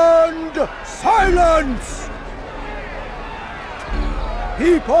demand silence!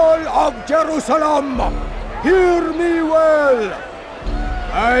 People of Jerusalem, hear me well!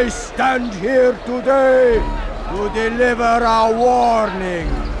 I stand here today to deliver a warning.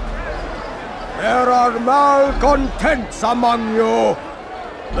 There are malcontents among you.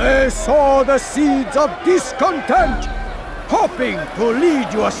 They sow the seeds of discontent, hoping to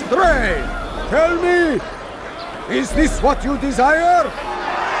lead you astray. Tell me, is this what you desire?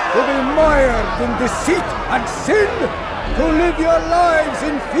 To be mired in deceit and sin? To live your lives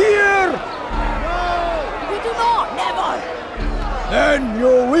in fear? No, we do not, never! Then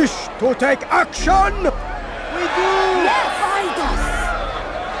you wish to take action? We do! Yes! Guide us!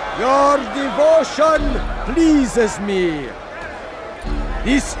 Your devotion pleases me.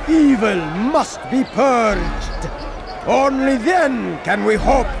 This evil must be purged. Only then can we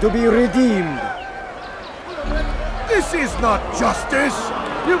hope to be redeemed. This is not justice!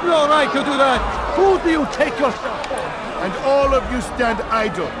 You've no right to do that! Who do you take yourself for? And all of you stand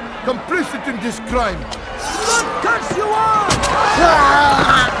idle, complicit in this crime. Look, curse you are!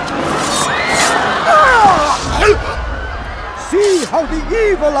 See how the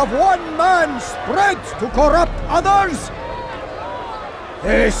evil of one man spreads to corrupt others?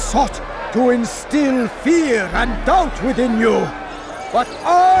 They sought to instill fear and doubt within you, but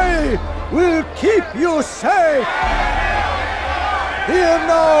I will keep you safe. Here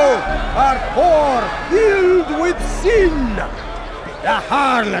now are four filled with sin. The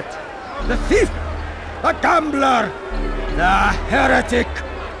harlot, the thief, the gambler, the heretic.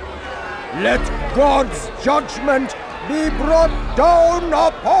 Let God's judgment be brought down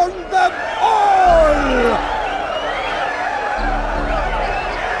upon them all!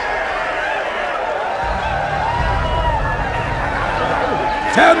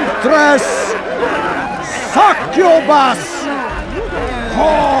 Temptress! Succubus!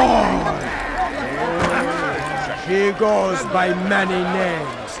 Whore! She goes by many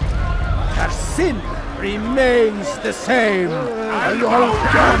names. Her sin remains the same. أيها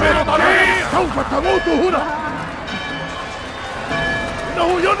الكافر سوف تموت هنا. إنه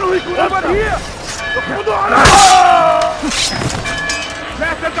ينهك نفسه. اقبضوا عليه.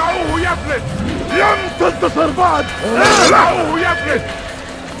 لا تدعوه يفلت. لن تنتصر بعد. لا تدعوه يفلت.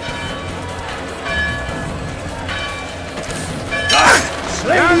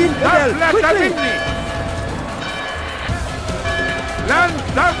 لن تفلت مني. لن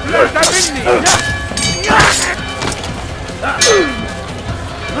تفلت مني.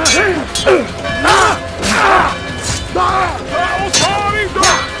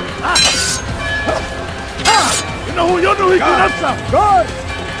 سأطارده. إنه ينهك نفسه.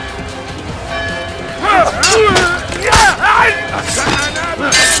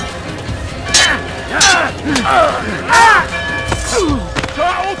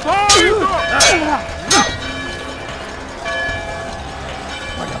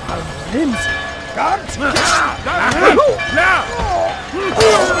 Limbs! Guards!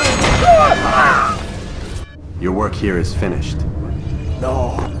 Your work here is finished.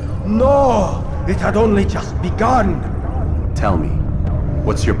 No! No! It had only just begun! Tell me,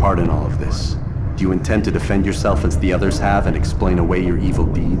 what's your part in all of this? Do you intend to defend yourself as the others have and explain away your evil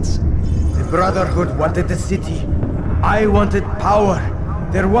deeds? The Brotherhood wanted the city. I wanted power.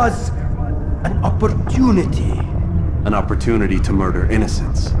 There was an opportunity. An opportunity to murder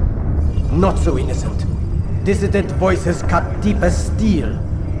innocents. Not so innocent. Dissident voices cut deep as steel.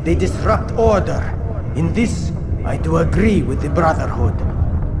 They disrupt order. In this, I do agree with the Brotherhood.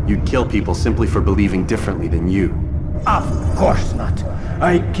 You'd kill people simply for believing differently than you. Of course not.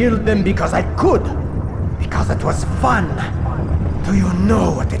 I killed them because I could. Because it was fun. Do you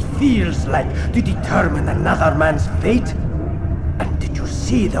know what it feels like to determine another man's fate? And did you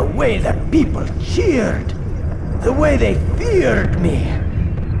see the way that people cheered? The way they feared me?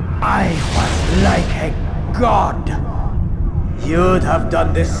 I was like a god. You'd have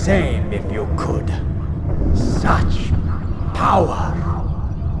done the same if you could. Such power.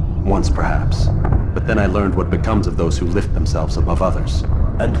 Once perhaps. But then I learned what becomes of those who lift themselves above others.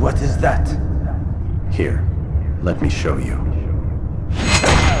 And what is that? Here, let me show you.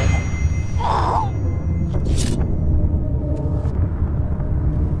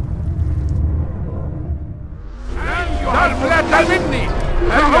 لا تفلت مني!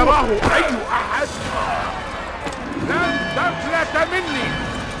 هل يراه أي أحد؟ لن تفلت مني!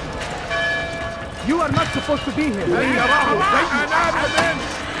 You are not supposed to be here. هل يراه أي أحد؟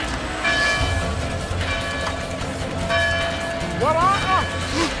 وراءه!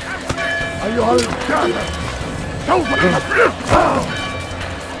 أيها الكافر! سوف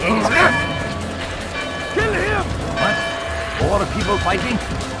Kill him! What? Four people fighting?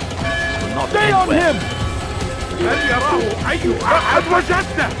 Will not Stay end on well. him! هل يراه أي أحد؟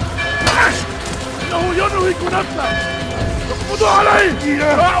 وجدته! إنه ينهك نفسه! اقبضوا عليه!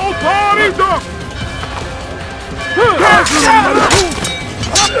 سأطاردك!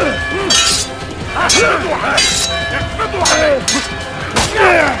 اقبضوا عليه!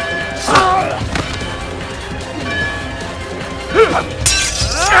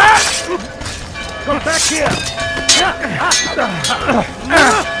 Come back here!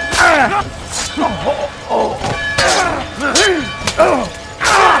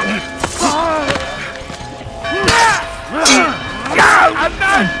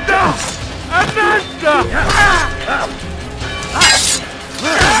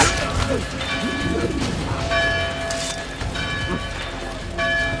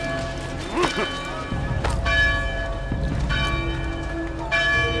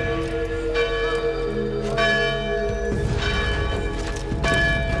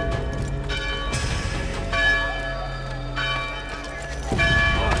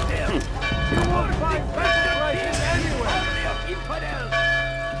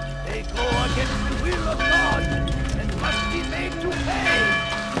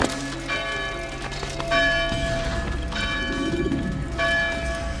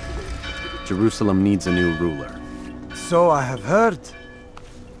 Jerusalem needs a new ruler. So I have heard.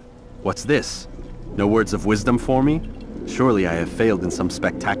 What's this? No words of wisdom for me? Surely I have failed in some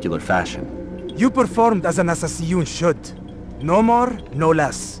spectacular fashion. You performed as an assassin should. No more, no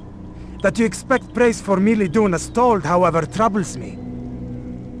less. That you expect praise for merely doing as told, however, troubles me.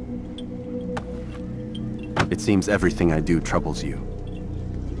 It seems everything I do troubles you.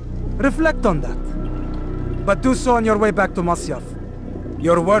 Reflect on that. But do so on your way back to Masyaf.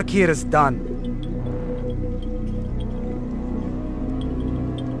 Your work here is done.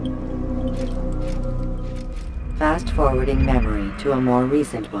 Fast-forwarding memory to a more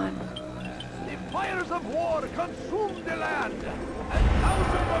recent one. The fires of war consume the land, and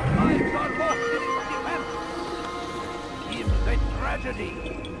thousands of lives are lost in its defense. Seems a tragedy,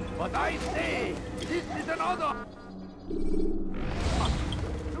 but I say this is another.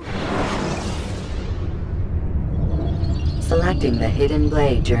 Selecting the hidden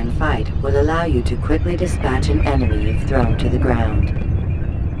blade during fight will allow you to quickly dispatch an enemy you've thrown to the ground.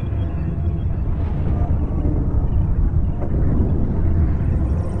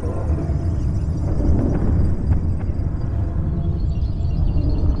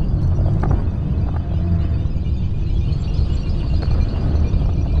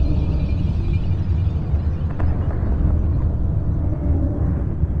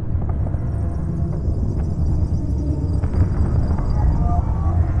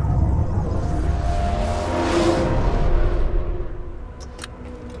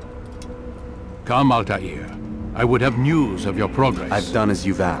 Come, Altair. I would have news of your progress. I've done as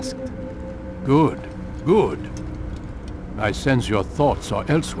you've asked. Good, good. I sense your thoughts are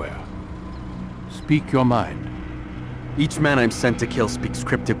elsewhere. Speak your mind. Each man I'm sent to kill speaks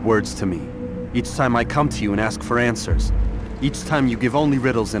cryptic words to me. Each time I come to you and ask for answers. Each time you give only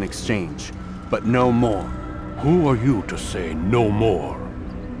riddles in exchange, but no more. Who are you to say no more?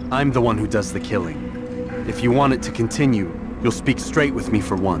 I'm the one who does the killing. If you want it to continue, you'll speak straight with me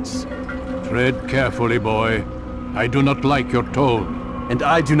for once. Tread carefully, boy. I do not like your tone. And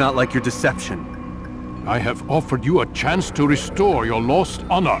I do not like your deception. I have offered you a chance to restore your lost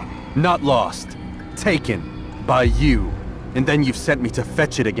honor. Not lost. Taken. By you. And then you've sent me to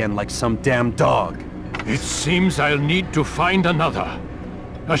fetch it again like some damn dog. It seems I'll need to find another.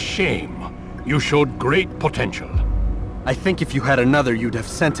 A shame. You showed great potential. I think if you had another, you'd have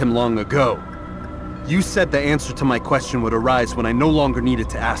sent him long ago. You said the answer to my question would arise when I no longer needed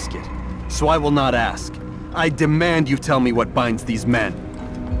to ask it. So I will not ask. I demand you tell me what binds these men.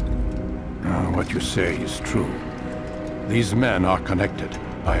 What you say is true. These men are connected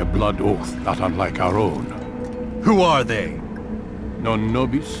by a blood oath not unlike our own. Who are they? Non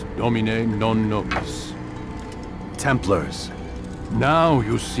nobis, domine non nobis. Templars. Now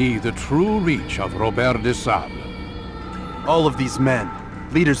you see the true reach of Robert de Sable. All of these men,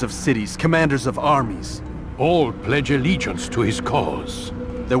 leaders of cities, commanders of armies. All pledge allegiance to his cause.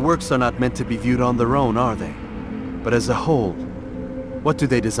 Their works are not meant to be viewed on their own, are they? But as a whole, what do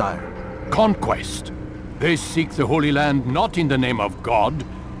they desire? Conquest. They seek the Holy Land not in the name of God,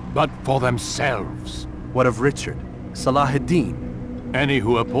 but for themselves. What of Richard? Salah ad-Din? Any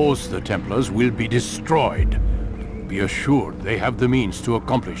who oppose the Templars will be destroyed. Be assured they have the means to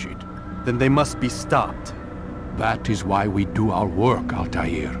accomplish it. Then they must be stopped. That is why we do our work,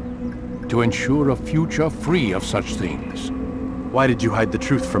 Altair. To ensure a future free of such things. Why did you hide the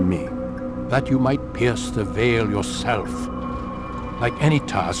truth from me? That you might pierce the veil yourself. Like any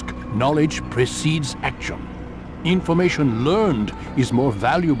task, knowledge precedes action. Information learned is more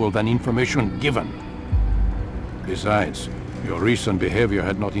valuable than information given. Besides, your recent behavior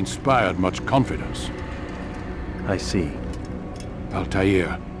had not inspired much confidence. I see.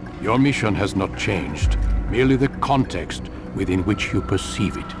 Altair, your mission has not changed. Merely the context within which you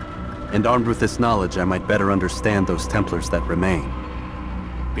perceive it. And armed with this knowledge, I might better understand those Templars that remain.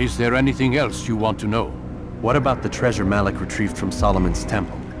 Is there anything else you want to know? What about the treasure Malik retrieved from Solomon's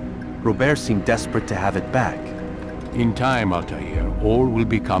temple? Robert seemed desperate to have it back. In time, Altair, all will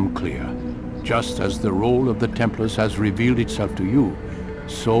become clear. Just as the role of the Templars has revealed itself to you,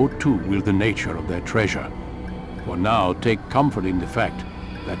 so too will the nature of their treasure. For now, take comfort in the fact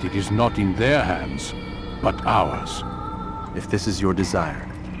that it is not in their hands, but ours. If this is your desire.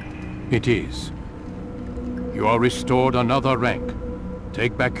 It is. You are restored another rank.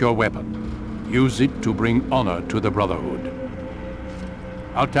 Take back your weapon. Use it to bring honor to the Brotherhood.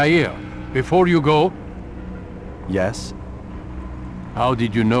 Altair, before you go... Yes? How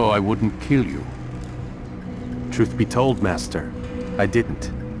did you know I wouldn't kill you? Truth be told, Master, I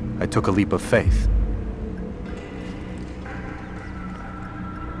didn't. I took a leap of faith.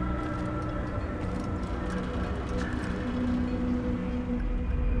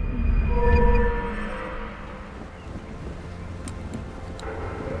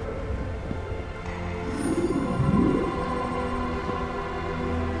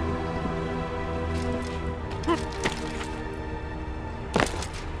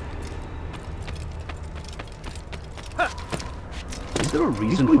 Is there a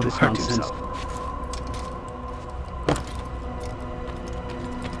reason for this nonsense?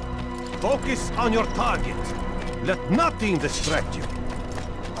 Focus on your target. Let nothing distract you.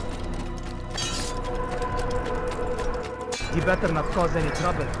 You better not cause any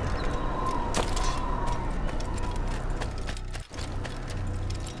trouble.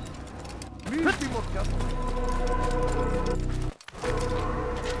 Please be more careful.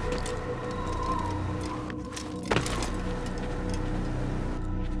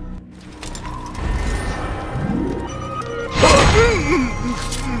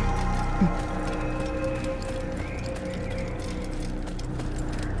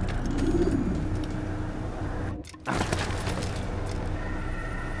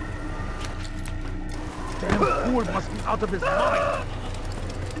 Damn fool must be out of his mind.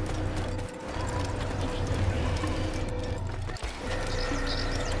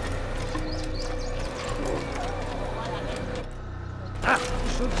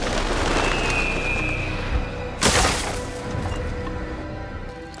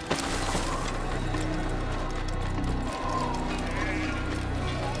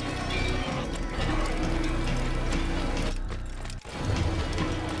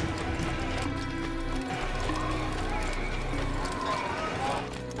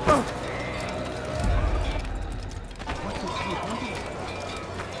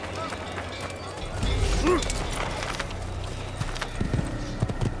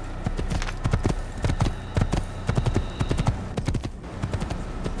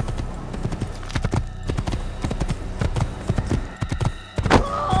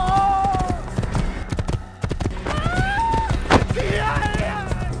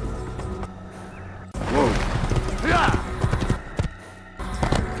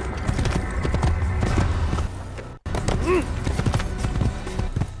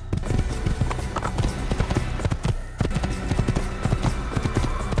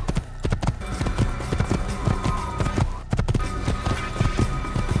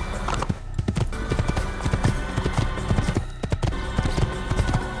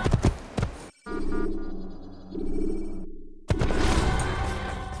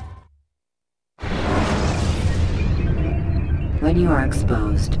 When you are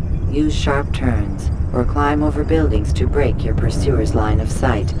exposed, use sharp turns or climb over buildings to break your pursuer's line of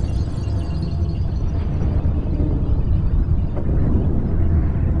sight.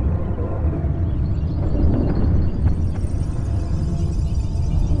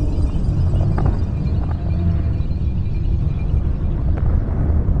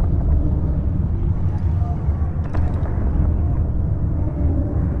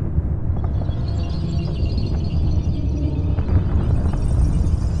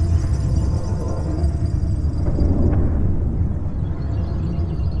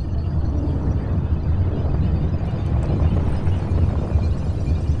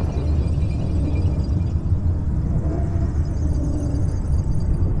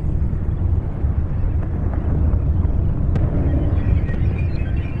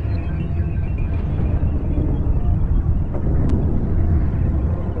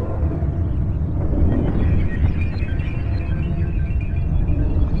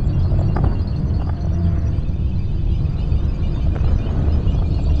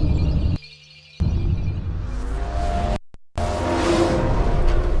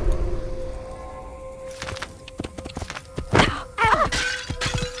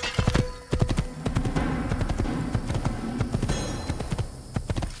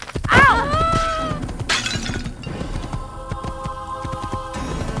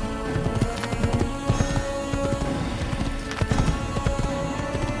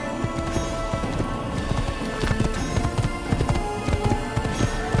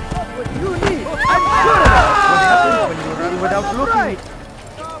 Without looking.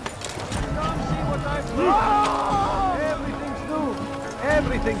 Everything's new.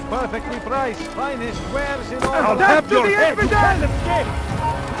 Everything's perfectly priced. Finest wares in all. I'll have your head. You can't escape.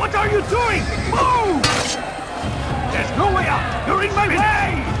 What are you doing? Move! There's no way out. You're in my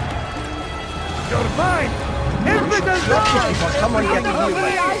way. You're mine. Infidel! Come on, get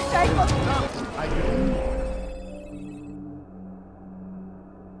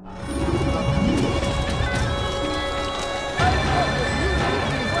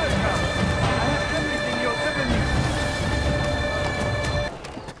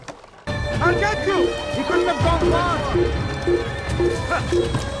I'll get you! He couldn't have gone far!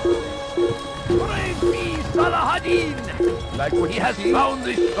 Praise be Salah-ad-Din! Like what he has found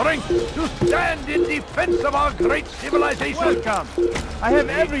the strength to stand in defense of our great civilization. Welcome! I have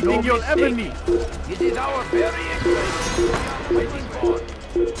everything you'll ever need. It is our very existence we are fighting for.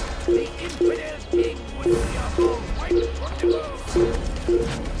 The infidel king would see us all wiped from the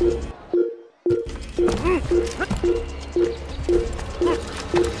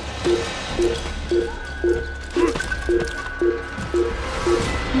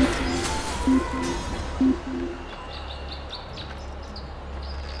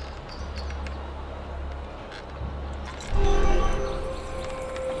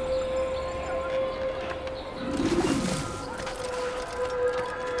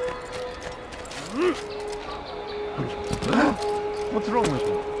What's wrong with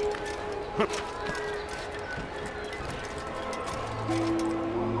him?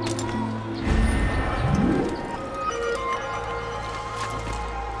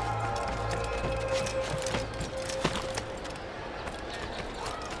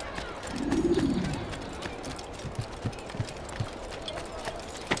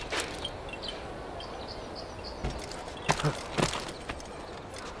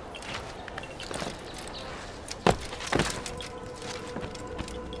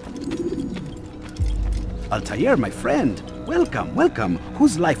 Altair, my friend. Welcome, welcome.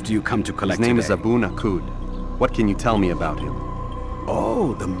 Whose life do you come to collect His name today? is Abu Nakud. What can you tell me about him?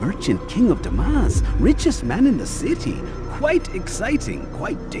 Oh, the merchant king of Damas. Richest man in the city. Quite exciting,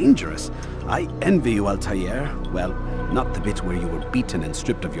 quite dangerous. I envy you, Altair. Well, not the bit where you were beaten and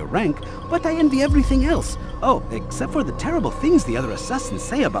stripped of your rank, but I envy everything else. Oh, except for the terrible things the other assassins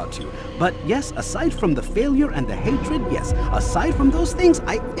say about you. But yes, aside from the failure and the hatred, yes, aside from those things,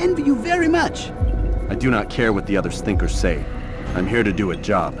 I envy you very much. I do not care what the others think or say. I'm here to do a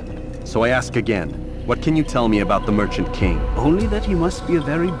job. So I ask again, what can you tell me about the Merchant King? Only that he must be a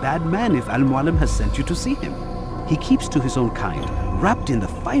very bad man if Al-Mualim has sent you to see him. He keeps to his own kind, wrapped in the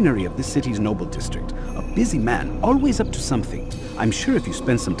finery of this city's noble district. A busy man, always up to something. I'm sure if you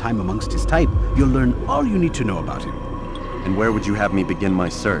spend some time amongst his type, you'll learn all you need to know about him. And where would you have me begin my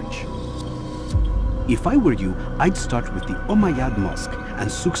search? If I were you, I'd start with the Umayyad Mosque and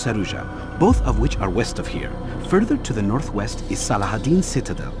Souk Saruja, both of which are west of here. Further to the northwest is Salah-ad-Din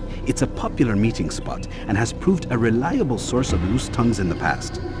Citadel. It's a popular meeting spot and has proved a reliable source of loose tongues in the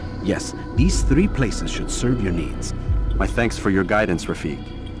past. Yes, these three places should serve your needs. My thanks for your guidance, Rafiq.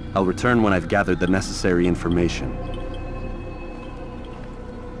 I'll return when I've gathered the necessary information.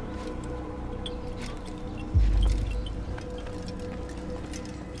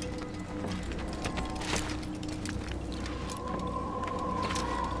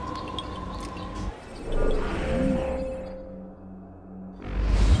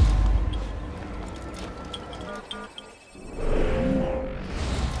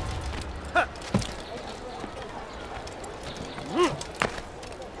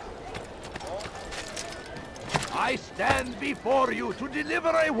 stand before you to deliver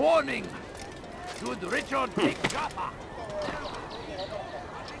a warning. Should Richard take Jaffa,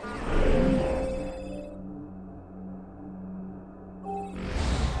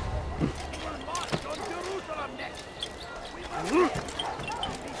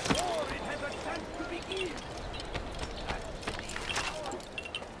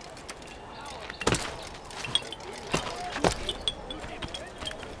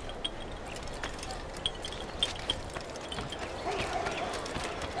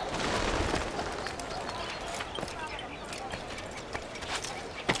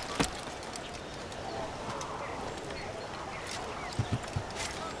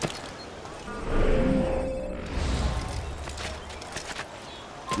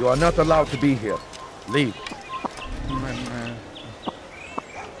 You are not allowed to be here. Leave.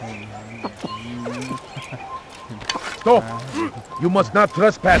 Stop! You must not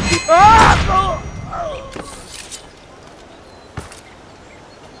trespass.